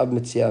Tosfot Bava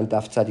Metzia and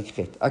Daf Tzadik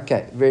Chet.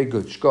 Okay, very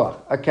good. Shkoach.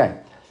 Okay.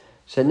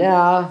 So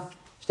now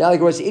the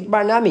Gemara says,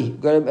 Itmar Nami.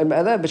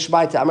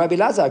 B'shmaita. Amar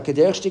Bilazar.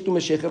 Kederech shtiknu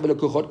meshicha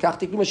v'lekuchot. Kach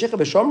tiknu meshicha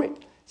b'shomrim.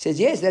 Says,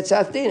 yes, that's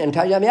our thing. And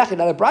Tanya Miyachid,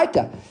 not a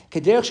brighter.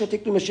 Kederech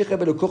shtiknu meshicha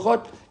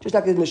v'lekuchot. Just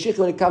like the meshicha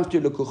when it comes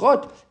to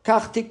lekuchot.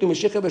 Kach tiknu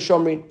meshicha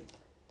b'shomrim.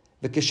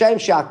 V'keshem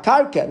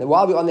she'akarka. And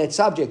while we're on that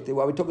subject,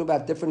 while we're talking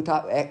about different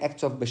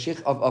acts of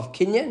meshich, of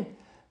kinyan,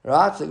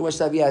 right? So the Gemara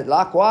says,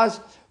 likewise,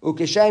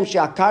 ukeshem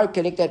she'akar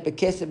connected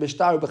bekesed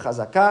b'shtar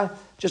b'chazaka.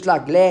 Just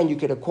like land, you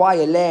can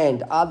acquire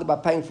land either by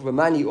paying for the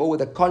money or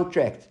with a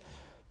contract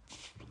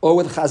or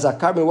with chazaka.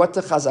 Remember what's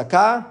a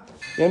chazaka?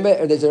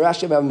 Remember, there's a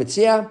Rashi Bava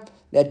Metzia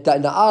that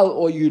na'al,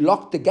 or you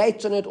locked the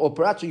gates on it, or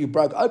perhaps you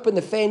broke open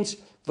the fence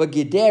for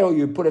gider, or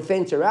you put a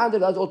fence around it.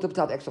 Those all types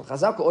of acts of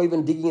chazaka, or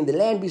even digging in the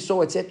land we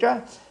saw,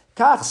 etc.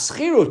 Kach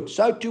schirut.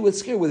 So too with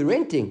schir, with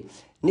renting.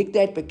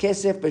 Nikdat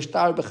bekesef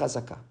b'shtar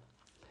b'chazaka.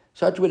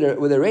 So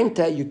with a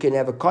renter, you can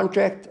have a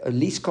contract, a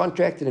lease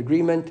contract, an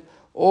agreement,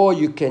 or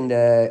you can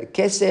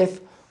kesef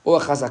or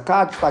a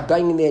chazakah by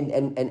going in there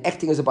and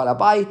acting as a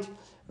balabait,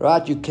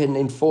 right? You can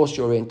enforce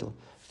your rental.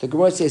 The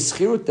Gemara says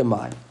schirut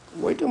demai.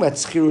 What are you talking about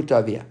schirut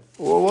over here?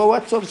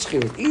 What sort of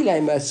schirut?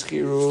 Ilaima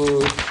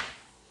schirut.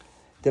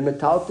 The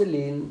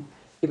metaltelin.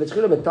 If it's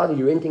schirut metaltelin,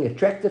 you're renting a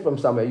tractor from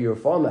somewhere. You're a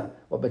farmer.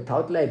 Or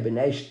metaltelin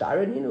b'nei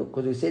shtarin,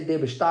 because we said there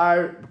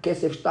b'shtar,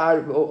 kesef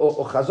shtar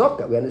or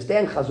chazokah. We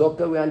understand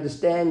chazokah. We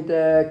understand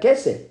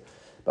kesef.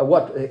 But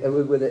what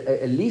with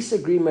a lease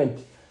agreement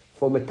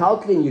for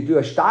metaltelin, you do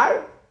a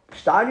shtar.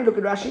 Shtar, you look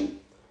at Rashi.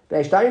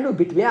 B'nei shtar, you look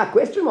bitmia,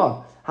 question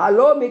mark.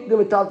 Halo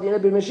miknu metaltelin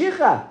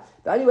b'meshicha.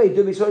 The only way you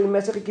do is in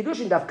Masech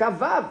Kiddushin, Daf Kav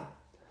Vav.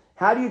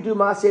 How do you do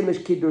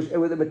Maaseh Kiddush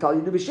with a metal?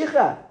 You do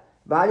b'shicha.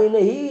 V'ani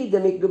nehi the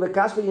miknu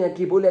b'kasvin and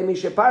kibule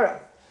mishepara.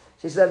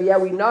 She says, yeah,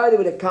 we know that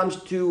when it comes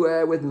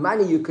to with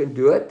money you can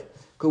do it,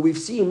 because we've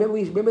seen.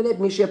 Remember that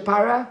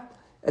mishepara?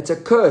 It's a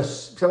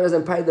curse. If someone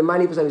doesn't pay the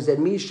money for something,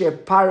 he said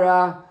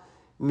mishepara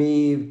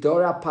mi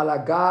dora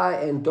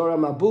palaga and dora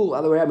mabul.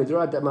 Other way around, mi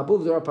dora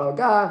mabul, dora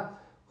palaga.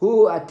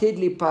 Hu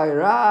atidli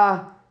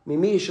para.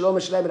 Mimi shalom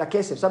shalem and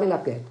akesef, something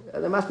like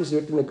that. There must be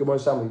written in the Gemara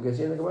somewhere. You can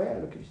see in the Gemara.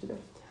 Look at this.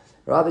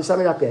 Rather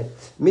something like that.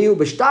 Miu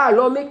b'shtar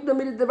lo miknu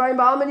mid devarim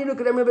ba'almani.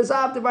 Look at them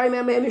bezav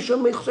devarim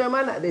mishum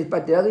michshamana.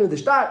 But the other with the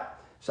shtar.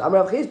 So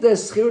Amar Avchis the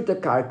schirut the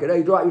karka.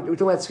 We're talking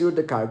about schirut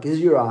the karka. This is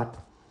your art.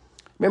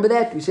 Remember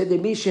that we said the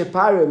mishe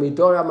para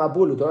midora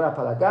mabulu dora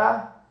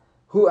palaga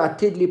who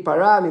atidli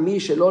para mimi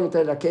shalom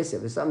niter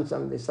akesef.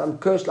 There's some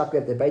curse like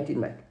that the Beit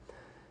make.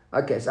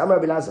 Okay, so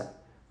Amar Bilazar.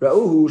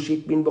 Ra'uhu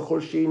shikbin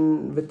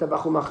b'chorshin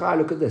v'tavachu machar.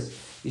 Look at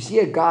this. You see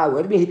a guy.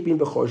 What do you mean hitbin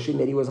b'chorshin?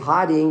 That he was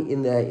hiding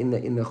in the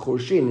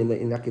chorshin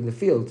in the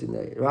fields.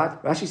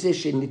 Right? Rashi says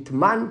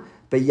shenitman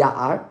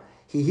b'ya'ar.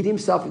 He hid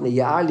himself in the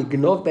ya'ar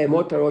lignov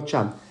be'emot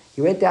harocham.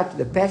 He went out to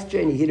the pasture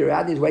and he hid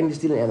around. He's waiting to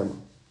steal an animal.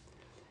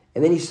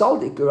 And then he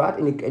sold it, right?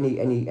 And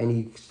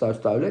he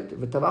stole it.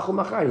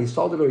 And he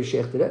sold it or he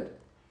shechted it.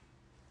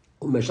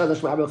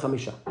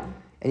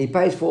 And he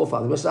pays 4 or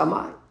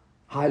 5.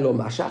 Hi lo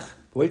mashach.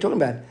 What are you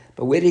talking about?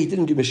 But where he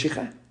didn't do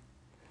Mashiach?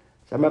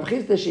 So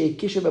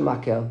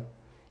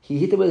he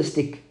hit it with a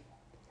stick.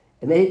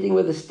 And then hitting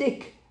with a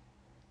stick.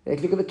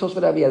 Like, look at the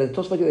Tosfot over here. The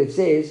Tosfot here, it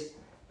says,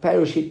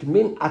 Perush hit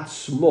min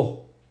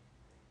atzmo.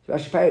 So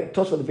actually,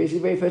 Tosfot, the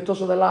very first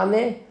Tosfot of the line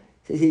there,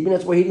 says he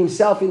hit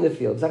himself in the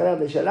field.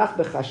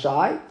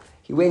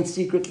 He went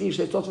secretly. He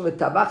says, Tosfot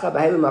v'tabacha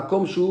b'hem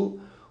makom shu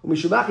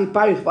u'mishumachi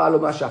parich ba'alo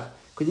mashach.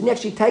 Because he didn't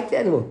actually take the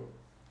animal.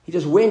 He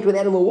just went where the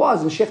animal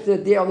was and shechted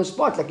it there on the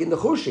spot, like in the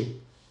chushi.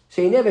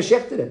 So he never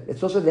shechted it.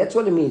 That's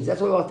what it means. That's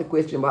why we asked the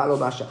question, ba'alo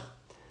mashach.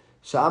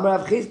 So Amar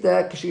Rav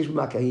Chisda, Kashish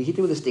b'makah. He hit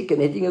it with a stick, and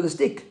the hitting of the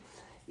stick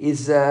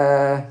is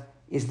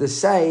the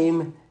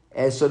same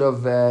as sort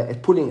of as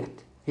pulling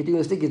it. Hitting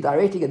the stick is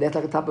directing it. That's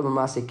like a type of a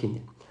maaseh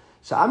kinyan.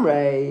 So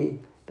Amrei,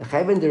 the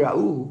chayven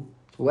dera'u.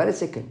 So wait a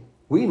second.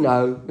 We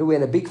know we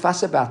had a big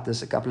fuss about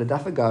this a couple of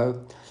days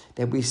ago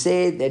that we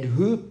said that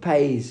who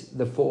pays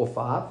the 4 or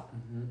 5?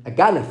 A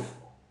ganef,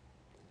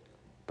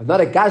 but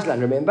not a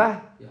gazlan.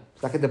 Remember? Yeah.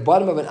 It's like at the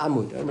bottom of an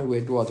amud. I don't remember where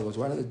it was. It was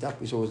one of the duck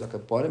we saw. It was like a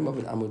bottom of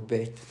an amud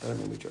bet. I don't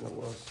remember which one it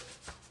was.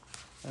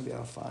 Maybe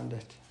I'll find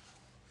it.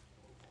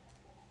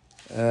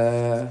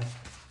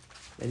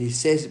 And he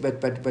says,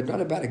 but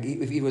not about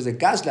if he was a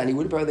gazlan, he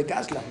would have brought the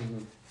gazlan.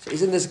 So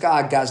isn't this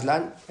guy a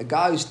gazlan? A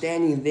guy who's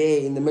standing there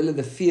in the middle of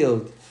the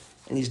field,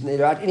 and he's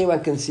right.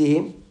 Anyone can see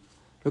him.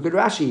 Look at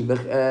Rashi.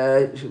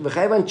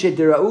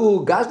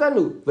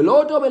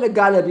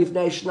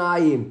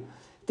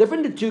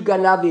 Different to 2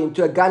 ganavim,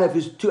 to a ganav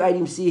who's 2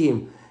 adim see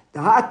him. The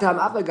ha'atam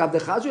afagav the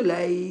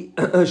chazulei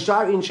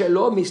shar in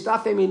shelo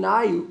mistafem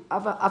inayu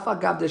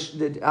afagav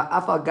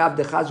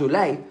the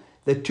chazulei.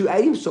 The 2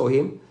 adim saw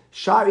him.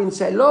 Shar in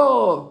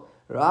selo,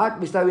 right?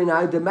 Mistafem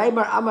inayu. The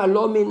meimar amar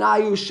lo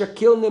minayu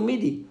shakil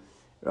nemidi.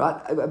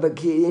 Right, but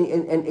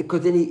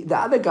because then the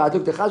other guy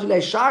took the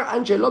chazulei shar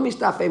and shelo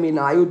mistafem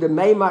inayu. The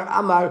meimar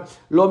amar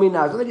lo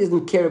minayu. So that he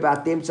doesn't care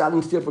about them. So I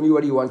didn't steal from you.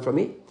 What do you want from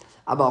me?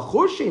 About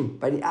Churshin,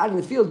 but out in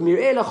the field,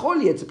 Mir'eh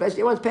Lacholi, it's a place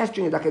everyone's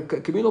pasturing it, like a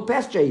communal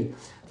pasture.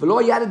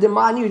 V'lo yada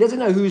demani, he doesn't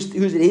know whose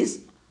it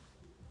is.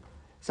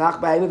 Sach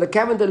b'ayim,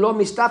 v'kavan de lo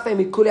mistafeh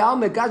mikule al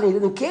megazin, he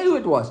didn't care who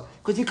it was.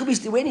 Because he could be,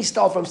 when he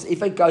stole from,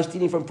 if a guy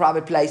stealing from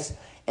private place,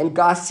 and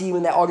guys see him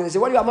when they argue, they say,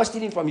 what do you, I'm not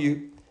stealing from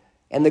you.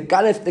 And the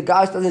guy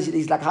doesn't see,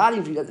 he's like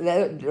hiding from you,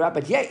 right?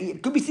 But yeah,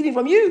 it could be stealing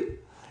from you.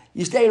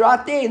 You stay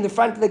right there in the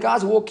front of the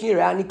guys walking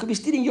around, he could be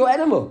stealing your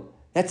animal.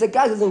 That's the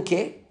guy doesn't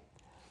care.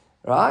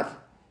 Right?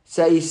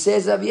 So he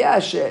says,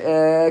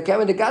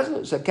 Kevin the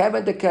Gaznu. So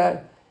Kevin the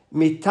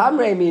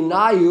mitamre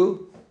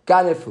minayu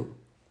ganefu.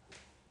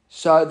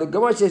 So the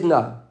Gemara says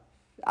no.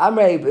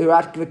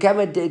 Amre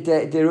Kevin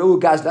the Ru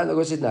Gazlan. The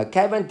Gemara says no.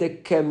 Kevin the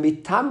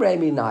mitamre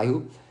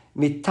minayu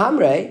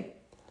mitamre,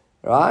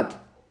 right?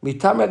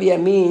 Mitamre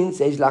means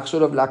he's like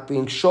sort of like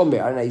being shomer.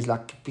 I don't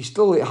know. He's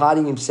still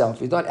hiding himself.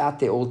 He's not out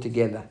there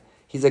altogether.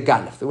 He's a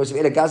ganef. There was a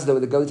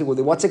Gazlan. The Gemara says, well,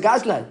 then what's a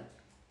Gazlan?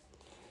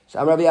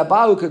 So Rabbi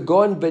Abahu could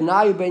go on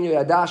benayu ben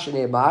yoyadash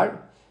ne'emar.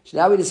 So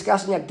now we're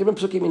discussing like different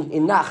psukim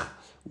in Nach.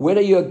 When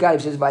are you a guy?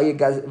 It says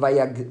vayagzel.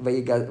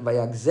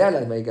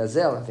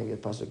 I think the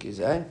pasuk is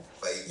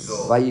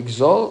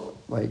vayigzol.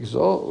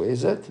 Where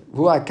is it?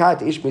 Hu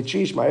akat ish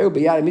mitchish mareu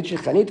b'yar mitchish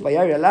chanit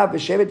vayar alav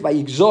b'shevet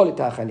vayigzol et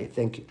hachanit.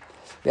 Thank you.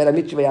 Vayar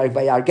mitchish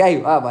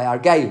vayargeyu.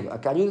 Vayargeyu.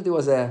 I knew that there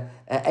was a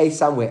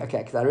somewhere. Okay,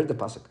 because I read the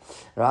pasuk.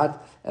 Right.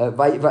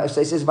 So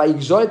it says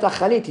vayigzol et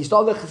hachanit. He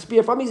stole the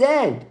spear from his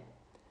hand.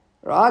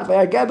 Right,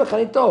 right. That's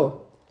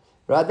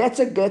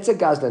a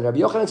gazlan. Rabbi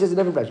Yochanan says in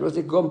a different place. What's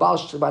it? Go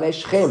balei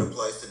shchem.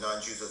 Applies to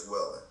non-Jews as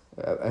well.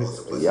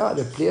 Yeah,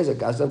 the players are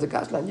gazlan. The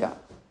gazlan.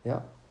 Yeah.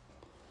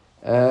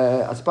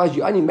 I suppose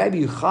maybe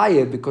you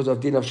chayev because of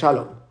din of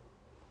shalom.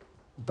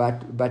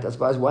 But I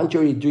suppose once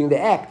you're already doing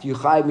the act, you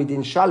chayev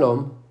midin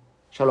shalom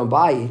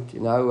bayit. You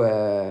know,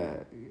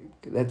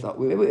 that's not.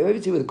 We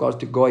see with regards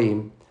to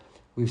goyim.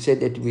 We've said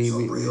that we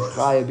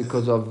chayev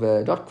because of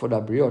not for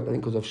briot, I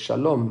think because of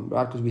shalom,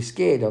 right? Because we're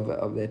scared of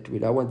that. We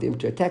don't want them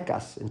to attack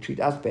us and treat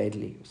us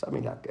badly, or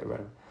something like that.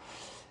 Right?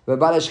 But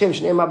balei shchem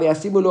shneimar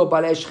v'yasimu lo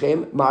balei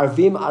shchem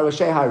ma'arvim al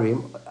roshei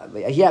harim.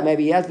 Yeah,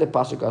 maybe he has the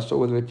pasuk I saw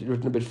with it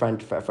written a bit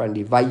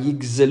friendly.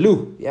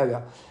 Vayigzelu.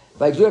 Yeah.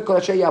 Vayigzelu kol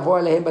asher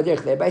yavor alehem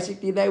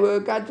b'derech. They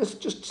were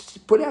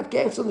just put out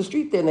gangs on the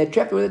street there and they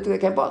trapped them with it till they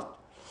came past.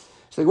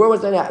 So the word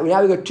was done out.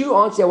 Now we've got 2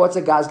 answers. What's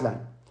a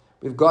gazlan?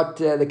 We've got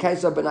the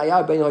case of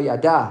Benayahu ben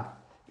Hoyada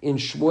in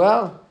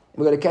Shmuel, and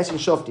we've got a case in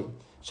Shoftim.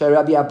 So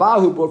Rabbi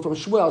Abahu brought from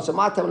Shmuel. So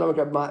Matam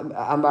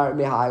Amar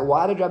Mehai.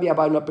 Why did Rabbi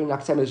Abahu not bring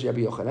Naksem as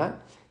Rabbi Yochanan?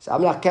 So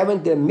Amar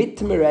Kevin the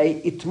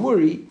Mitmerei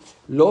Itmuri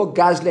lo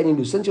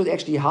Gazlan. Since he was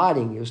actually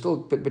hiding, he was still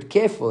but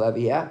careful over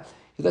here.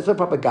 That's not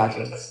proper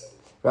Gazlan.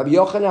 Rabbi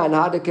Yochanan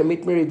had a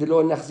Mitmeri the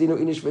lo Nachzinu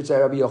Inish Vitzay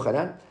Rabbi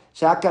Yochanan.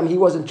 So how come he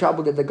was in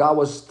trouble that the guy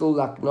was still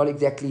like not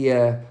exactly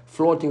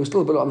flaunting? He was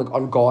still a bit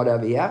on guard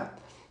over here.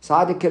 So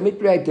how the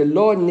commit rate the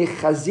Lord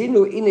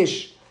nichazinu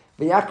inish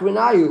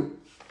v'yakrenayu,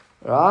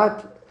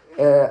 right?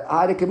 So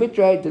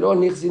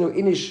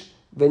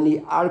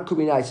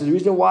the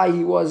reason why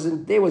he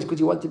wasn't there was because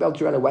he wanted to be able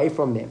to run away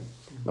from them,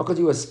 not because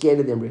he was scared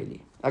of them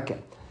really. Okay.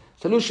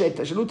 So this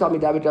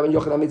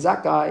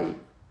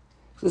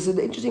is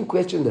the interesting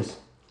question.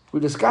 We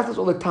discuss this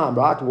all the time,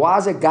 right? Why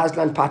is a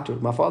gazlan patur?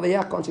 My father,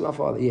 yeah, I can't see my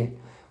father, yeah.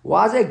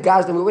 Why is a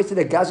gazlan? We always say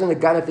the gazlan, the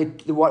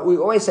ganef. We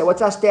always say,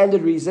 what's our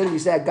standard reason? We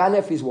say a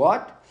ganef is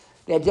what?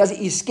 That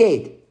he's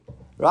scared,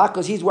 right?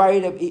 Because he's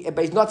worried,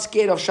 but he's not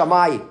scared of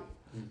shamayim.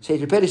 So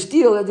he's prepared to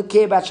steal, doesn't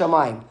care about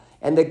shamayim.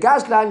 And the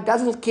gazlan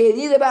doesn't care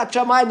neither about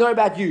shamayim nor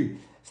about you.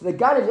 So the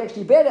ganef is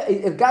actually better.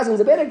 Gazlan's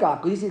a better guy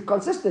because he's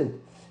consistent.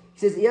 He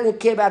says he doesn't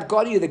care about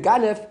God or you. The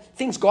ganef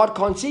thinks God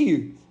can't see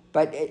you,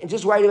 but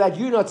just worried about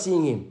you not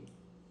seeing him.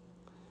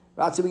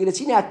 Right, so we're going to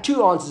see now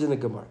two answers in the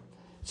Gemara.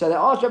 So they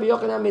asked Rabbi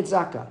Yochanan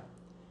Mitzaka,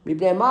 how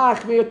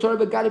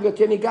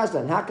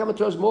come the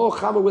Torah is more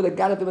chamer with the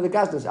ganef than with the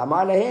gazlans?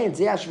 Amar lehen,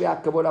 zeh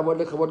shvei kavod avod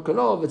lechavod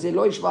kono, v'zeh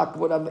lo yishvei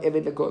kavod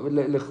eved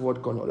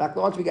lechavod kono. Like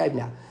the answer we gave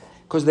now.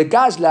 Because the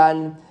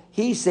gazlan,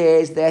 he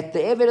says that the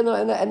eved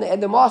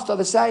and the master are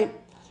the same.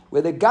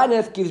 Where the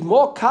ganef gives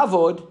more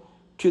kavod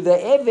to the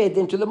eved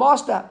than to the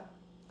master.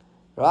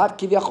 Right?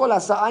 Kivyachol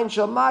asa ein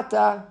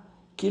shomata,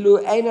 kilu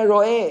eina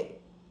roeh.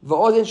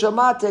 V'ozen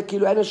shomata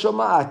kilu ena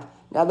shomat.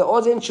 Now the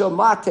ozen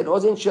shomat and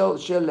ozen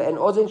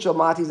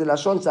shomat is the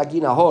lashon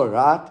sagina hor,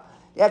 right?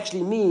 It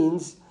actually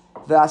means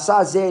the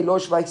asa zeh lo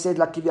shvai said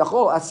like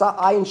kivyachol asa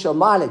ayin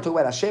shomale. Talk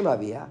about Hashem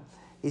over here.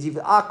 Is if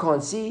the eye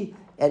can't see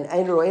and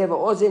ein roeh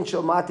v'ozen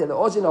shomat, the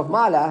ozen of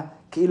mala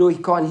kilu he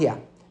can't hear.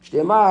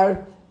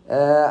 Shtemar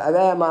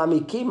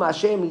ma'amikim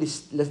Hashem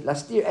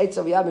lastir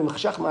eitzav yah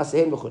b'machshach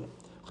ma'asehem v'chule.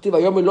 Chtiv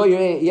hayom lo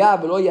yireh yah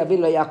v'lo yavin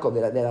lo Yaakov.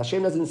 That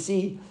Hashem doesn't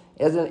see.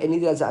 And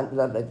neither does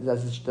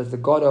the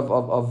God of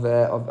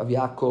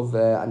Yaakov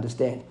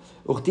understand.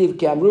 Uchtiv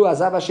ki amru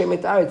azav Hashem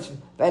et aretz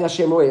ve'en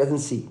Hashem roeh. He doesn't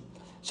see.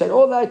 So in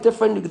all that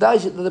different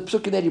guys, the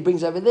psukim that he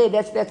brings over there,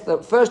 that's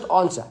the first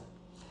answer.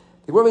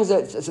 The brings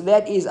that, so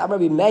that is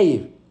Rabbi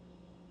Meir.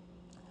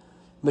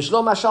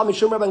 Mishlom mashal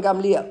mishum Rabban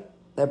Gamliel.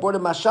 They brought a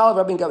mashal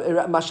to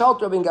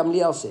Rabban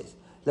Gamliel says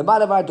the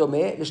madavar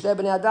domeh l'shnei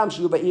bnei adam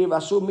shiyu ba'ir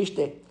v'asu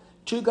mishteh.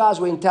 Two guys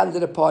were in town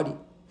at a party.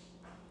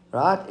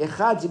 Right?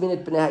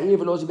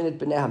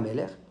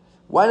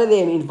 One of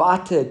them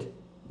invited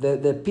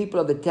the people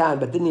of the town,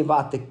 but didn't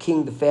invite the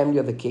king, the family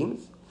of the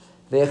kings.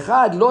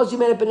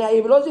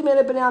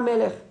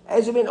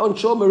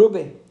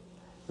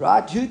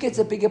 Right? Who gets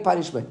a bigger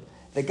punishment?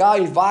 The guy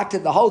who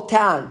invited the whole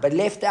town, but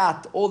left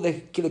out all the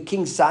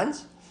king's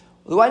sons?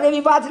 The one never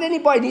invited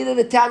anybody, neither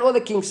the town or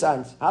the king's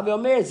sons. Right?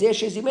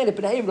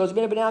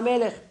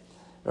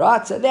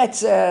 So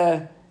that's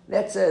the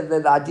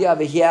idea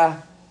over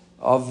here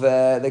of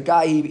the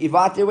guy he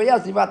invited everybody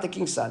else, he invited the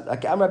king's son.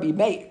 Like Rabbi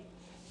Meir.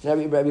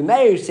 Rabbi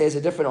Meir says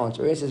a different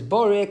answer. He says,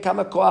 Bore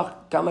kama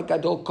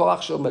gadol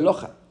koach shel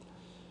melocha.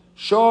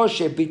 Shor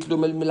shebitlu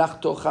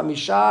melachto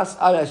chamishas.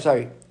 Oh,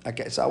 sorry.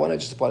 Okay, so I want to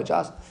just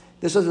apologize.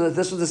 This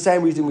was the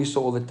same reason we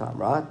saw all the time,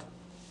 right?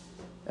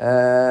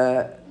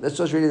 This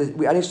was really,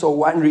 we only saw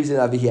one reason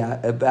over here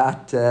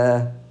about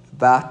difference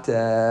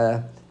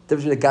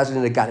between the gazlan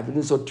and the ganef. We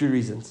didn't saw two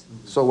reasons.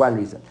 Saw one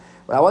reason.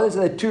 What I wanted to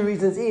say the two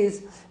reasons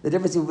is the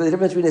difference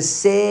between a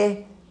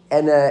seh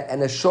and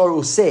a shor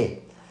useh.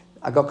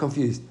 I got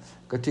confused.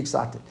 Got too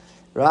excited.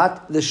 Right?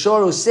 The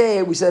shor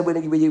useh, we said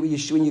when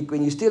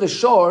you steal a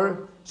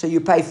shor, so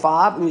you pay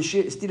 5. When you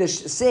steal a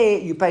seh,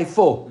 you pay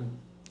 4.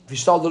 If you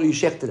stole it, you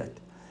shechted it.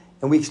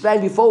 And we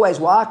explained before ways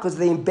why, because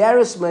the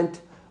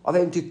embarrassment of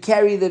having to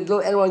carry the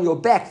little animal on your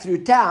back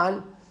through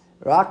town,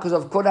 right? Because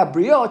of kodah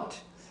briot,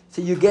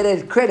 so you get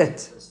a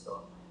credit.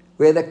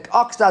 Where the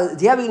ox does,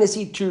 here we're going to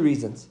see two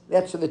reasons.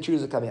 That's where the two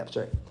reasons are coming up,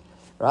 sorry.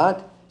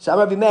 Right? So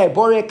Rabbi Meir,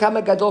 Bore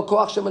kama gadol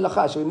koach shel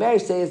melacha. So Meir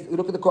says,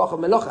 look at the koach of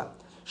melacha.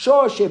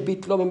 Shor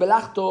shebitlo min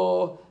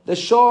melachto, the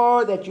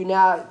shor that you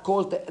now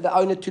cause the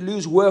owner to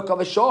lose work of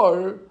a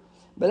shor,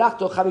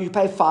 melachto, you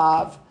pay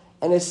 5,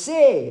 and a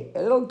seh,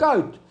 a little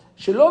goat,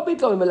 shelo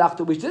bitlo min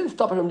melachto, which didn't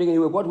stop him from doing any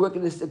work. What work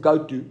did this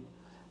goat do?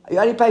 You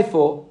only pay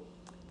 4.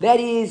 That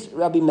is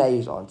Rabbi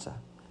Meir's answer.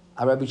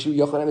 Rabbi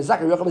Yochanan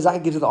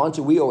Mizaka gives us the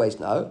answer we always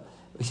know.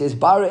 He says,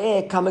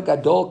 Bara'eh kama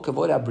gadol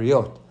kavod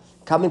abriot.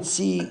 Come and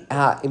see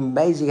how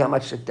amazing how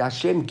much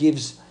Hashem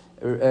gives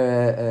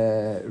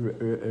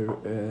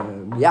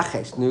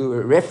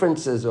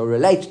references or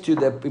relates to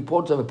the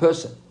importance of a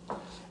person.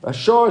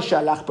 Shor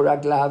shalach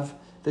baraglav,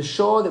 the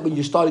shore that when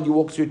you started you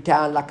walk through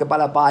town like a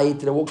balabayit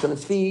and it walks on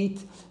its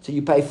feet, so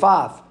you pay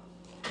 5.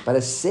 But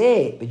a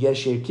seh, but you have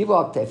to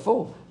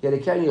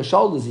carry on your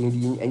shoulders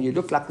and you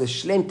look like the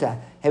shlenter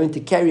having to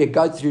carry a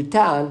goat through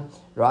town,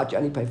 right? You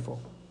only pay 4.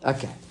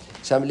 Okay,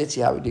 so let's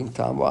see how we're doing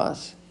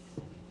time-wise.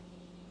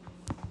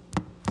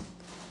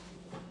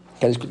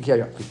 Okay, let's quickly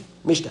carry on.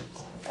 Mishnah.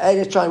 Hey,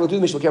 let's try and we'll do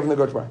the Mishnah. We'll carry from the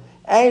Gemara tomorrow.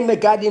 Ein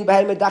megadin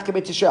b'hei medaka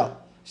b'tishel.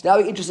 So now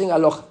we're interesting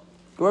halacha.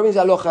 Gemara means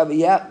halacha over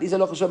here. These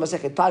halachas show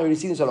Masechet Tanya. We've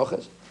seen these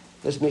halachas.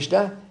 This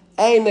Mishnah.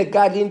 Ein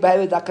megadin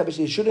b'hei medaka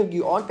b'tishel. Shouldn't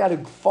you aren't going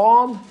to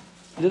farm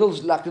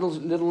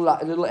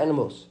little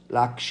animals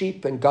like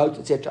sheep and goats,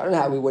 etc. I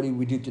don't know what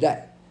we do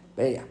today.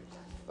 But anyhow.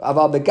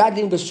 Aval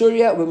begadlim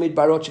b'Surya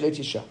u'midbarot shel Eretz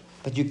Yisrael.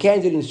 But you can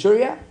do it in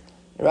Syria.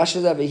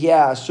 Rashi's over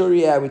here,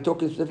 Syria, we're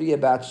talking specifically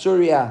about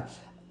Syria,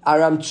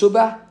 Aram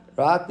Tzuba,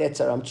 right? That's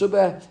Aram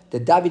Tzuba. The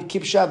David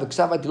Kibsha,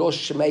 V'ksavat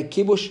Dilosh Shemei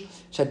Kibush.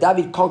 So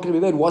David conquered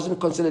it, wasn't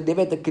considered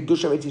David the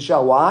Kedusha of Eretz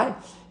Yisrael. Why?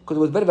 Because it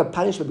was a bit of a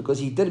punishment, because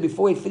he did it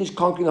before he finished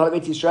conquering the whole of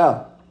Eretz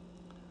Yisrael.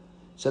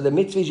 So the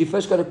mitzvah is you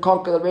first got to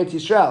conquer the Eretz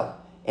Yisrael,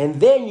 and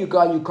then you go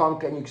and you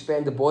conquer and you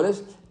expand the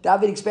borders.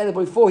 David expanded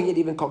before he had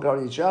even conquered all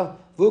of Israel.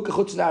 And in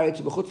Chutz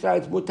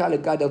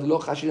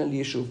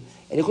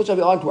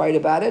we aren't worried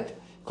about it,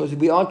 because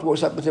we aren't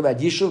worried about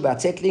Yishuv,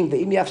 about settling.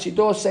 And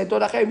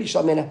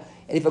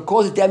if it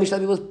causes damage to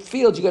people's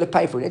fields, you've got to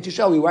pay for it. In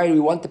Israel, we worry,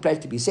 we want the place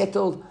to be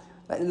settled.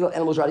 Little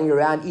animals running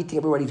around, eating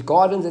everybody's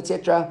gardens,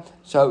 etc.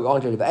 So we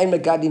aren't worried about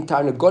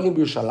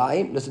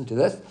it. Listen to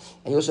this.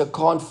 And you also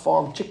can't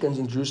farm chickens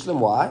in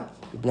Jerusalem. Why?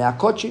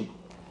 Because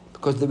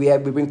we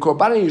bring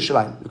korban in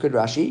Yerushalayim. Look at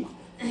Rashi.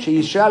 Because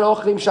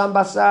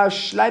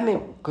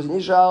in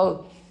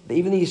Israel,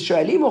 even the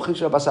Israelim ochlim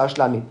sham basar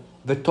shlamim.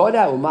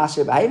 V'toda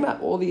u'maser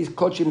b'aima, all these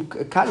kochim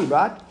kali,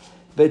 right?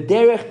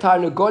 V'derech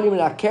tarnagolim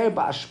l'akir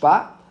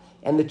ba'ashpa,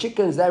 and the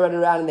chickens, they run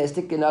around and they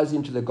stick their nose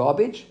into the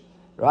garbage,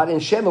 right?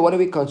 And Shema, what are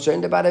we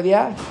concerned about over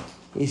here?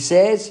 He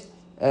says,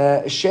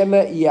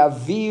 Shema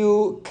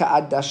yaviu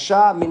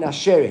ka'adasha min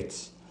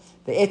asheretz.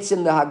 The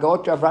etzim, the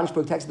Haggadah of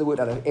Ranshburg takes the word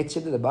out of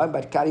etzim to the bone,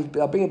 but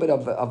they'll bring a bit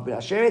of min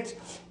asheretz.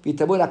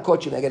 V'tamul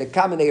ha'kochim, they're going to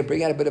come and they're going to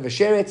bring out a bit of a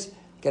sheretz,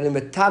 get them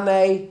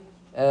metame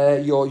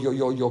your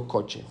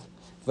kochim.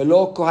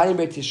 V'lo kohanim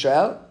beit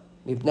Yisrael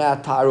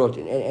mipnei tarot,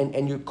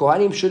 and your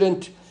kohanim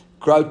shouldn't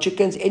grow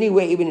chickens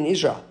anywhere, even in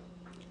Israel.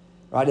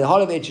 Right, in the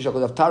whole of Eretz Yisrael,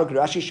 because of Tarot,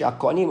 Rashi,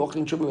 Kohanim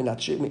ochlim shuvim and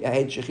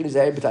shechin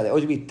zeh b'tah. They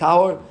always be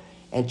tower,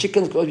 and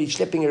chickens could always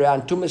be schlepping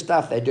around tumah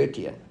stuff. They're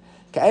dirty.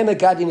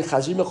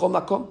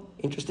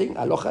 Interesting.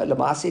 Aloha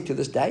l'maaseh to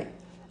this day.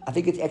 I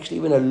think it's actually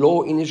even a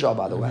law in Israel,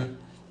 by the way.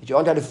 If you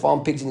aren't allowed to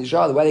farm pigs in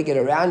Israel, the way they get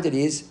around it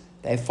is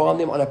they farm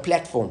them on a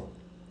platform.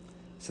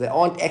 So they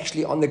aren't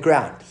actually on the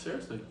ground.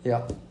 Seriously?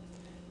 Yeah.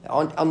 They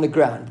aren't on the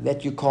ground.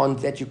 That you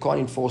can't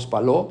enforce by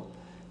law.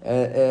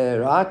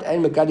 Right?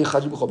 And megadi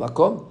chazim b'chol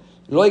makom.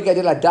 Lo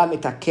yigadel adam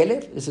et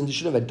hakelev. This is the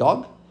condition of a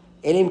dog.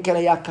 Elim ken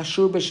haya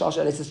kashur b'shalosh,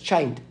 unless it's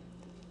chained.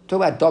 Talk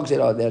about dogs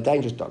that are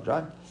dangerous dogs,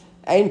 right?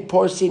 Ein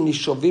porsin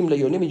nishovim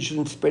leyonim. You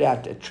shouldn't spread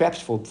out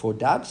traps for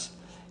doves.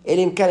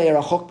 Elim ken haya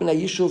rachok min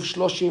hayishuv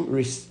shloshim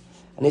ris.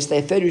 Unless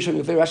they're 30 ris, from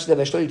the Rashi,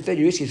 they've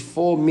 30 ris is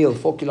 4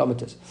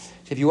 kilometers.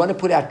 So if you want to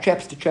put out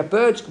traps to trap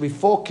birds, it could be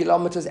 4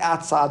 kilometers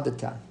outside the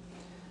town.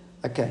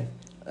 Okay.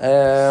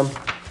 I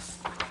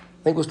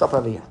think we'll stop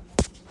over here.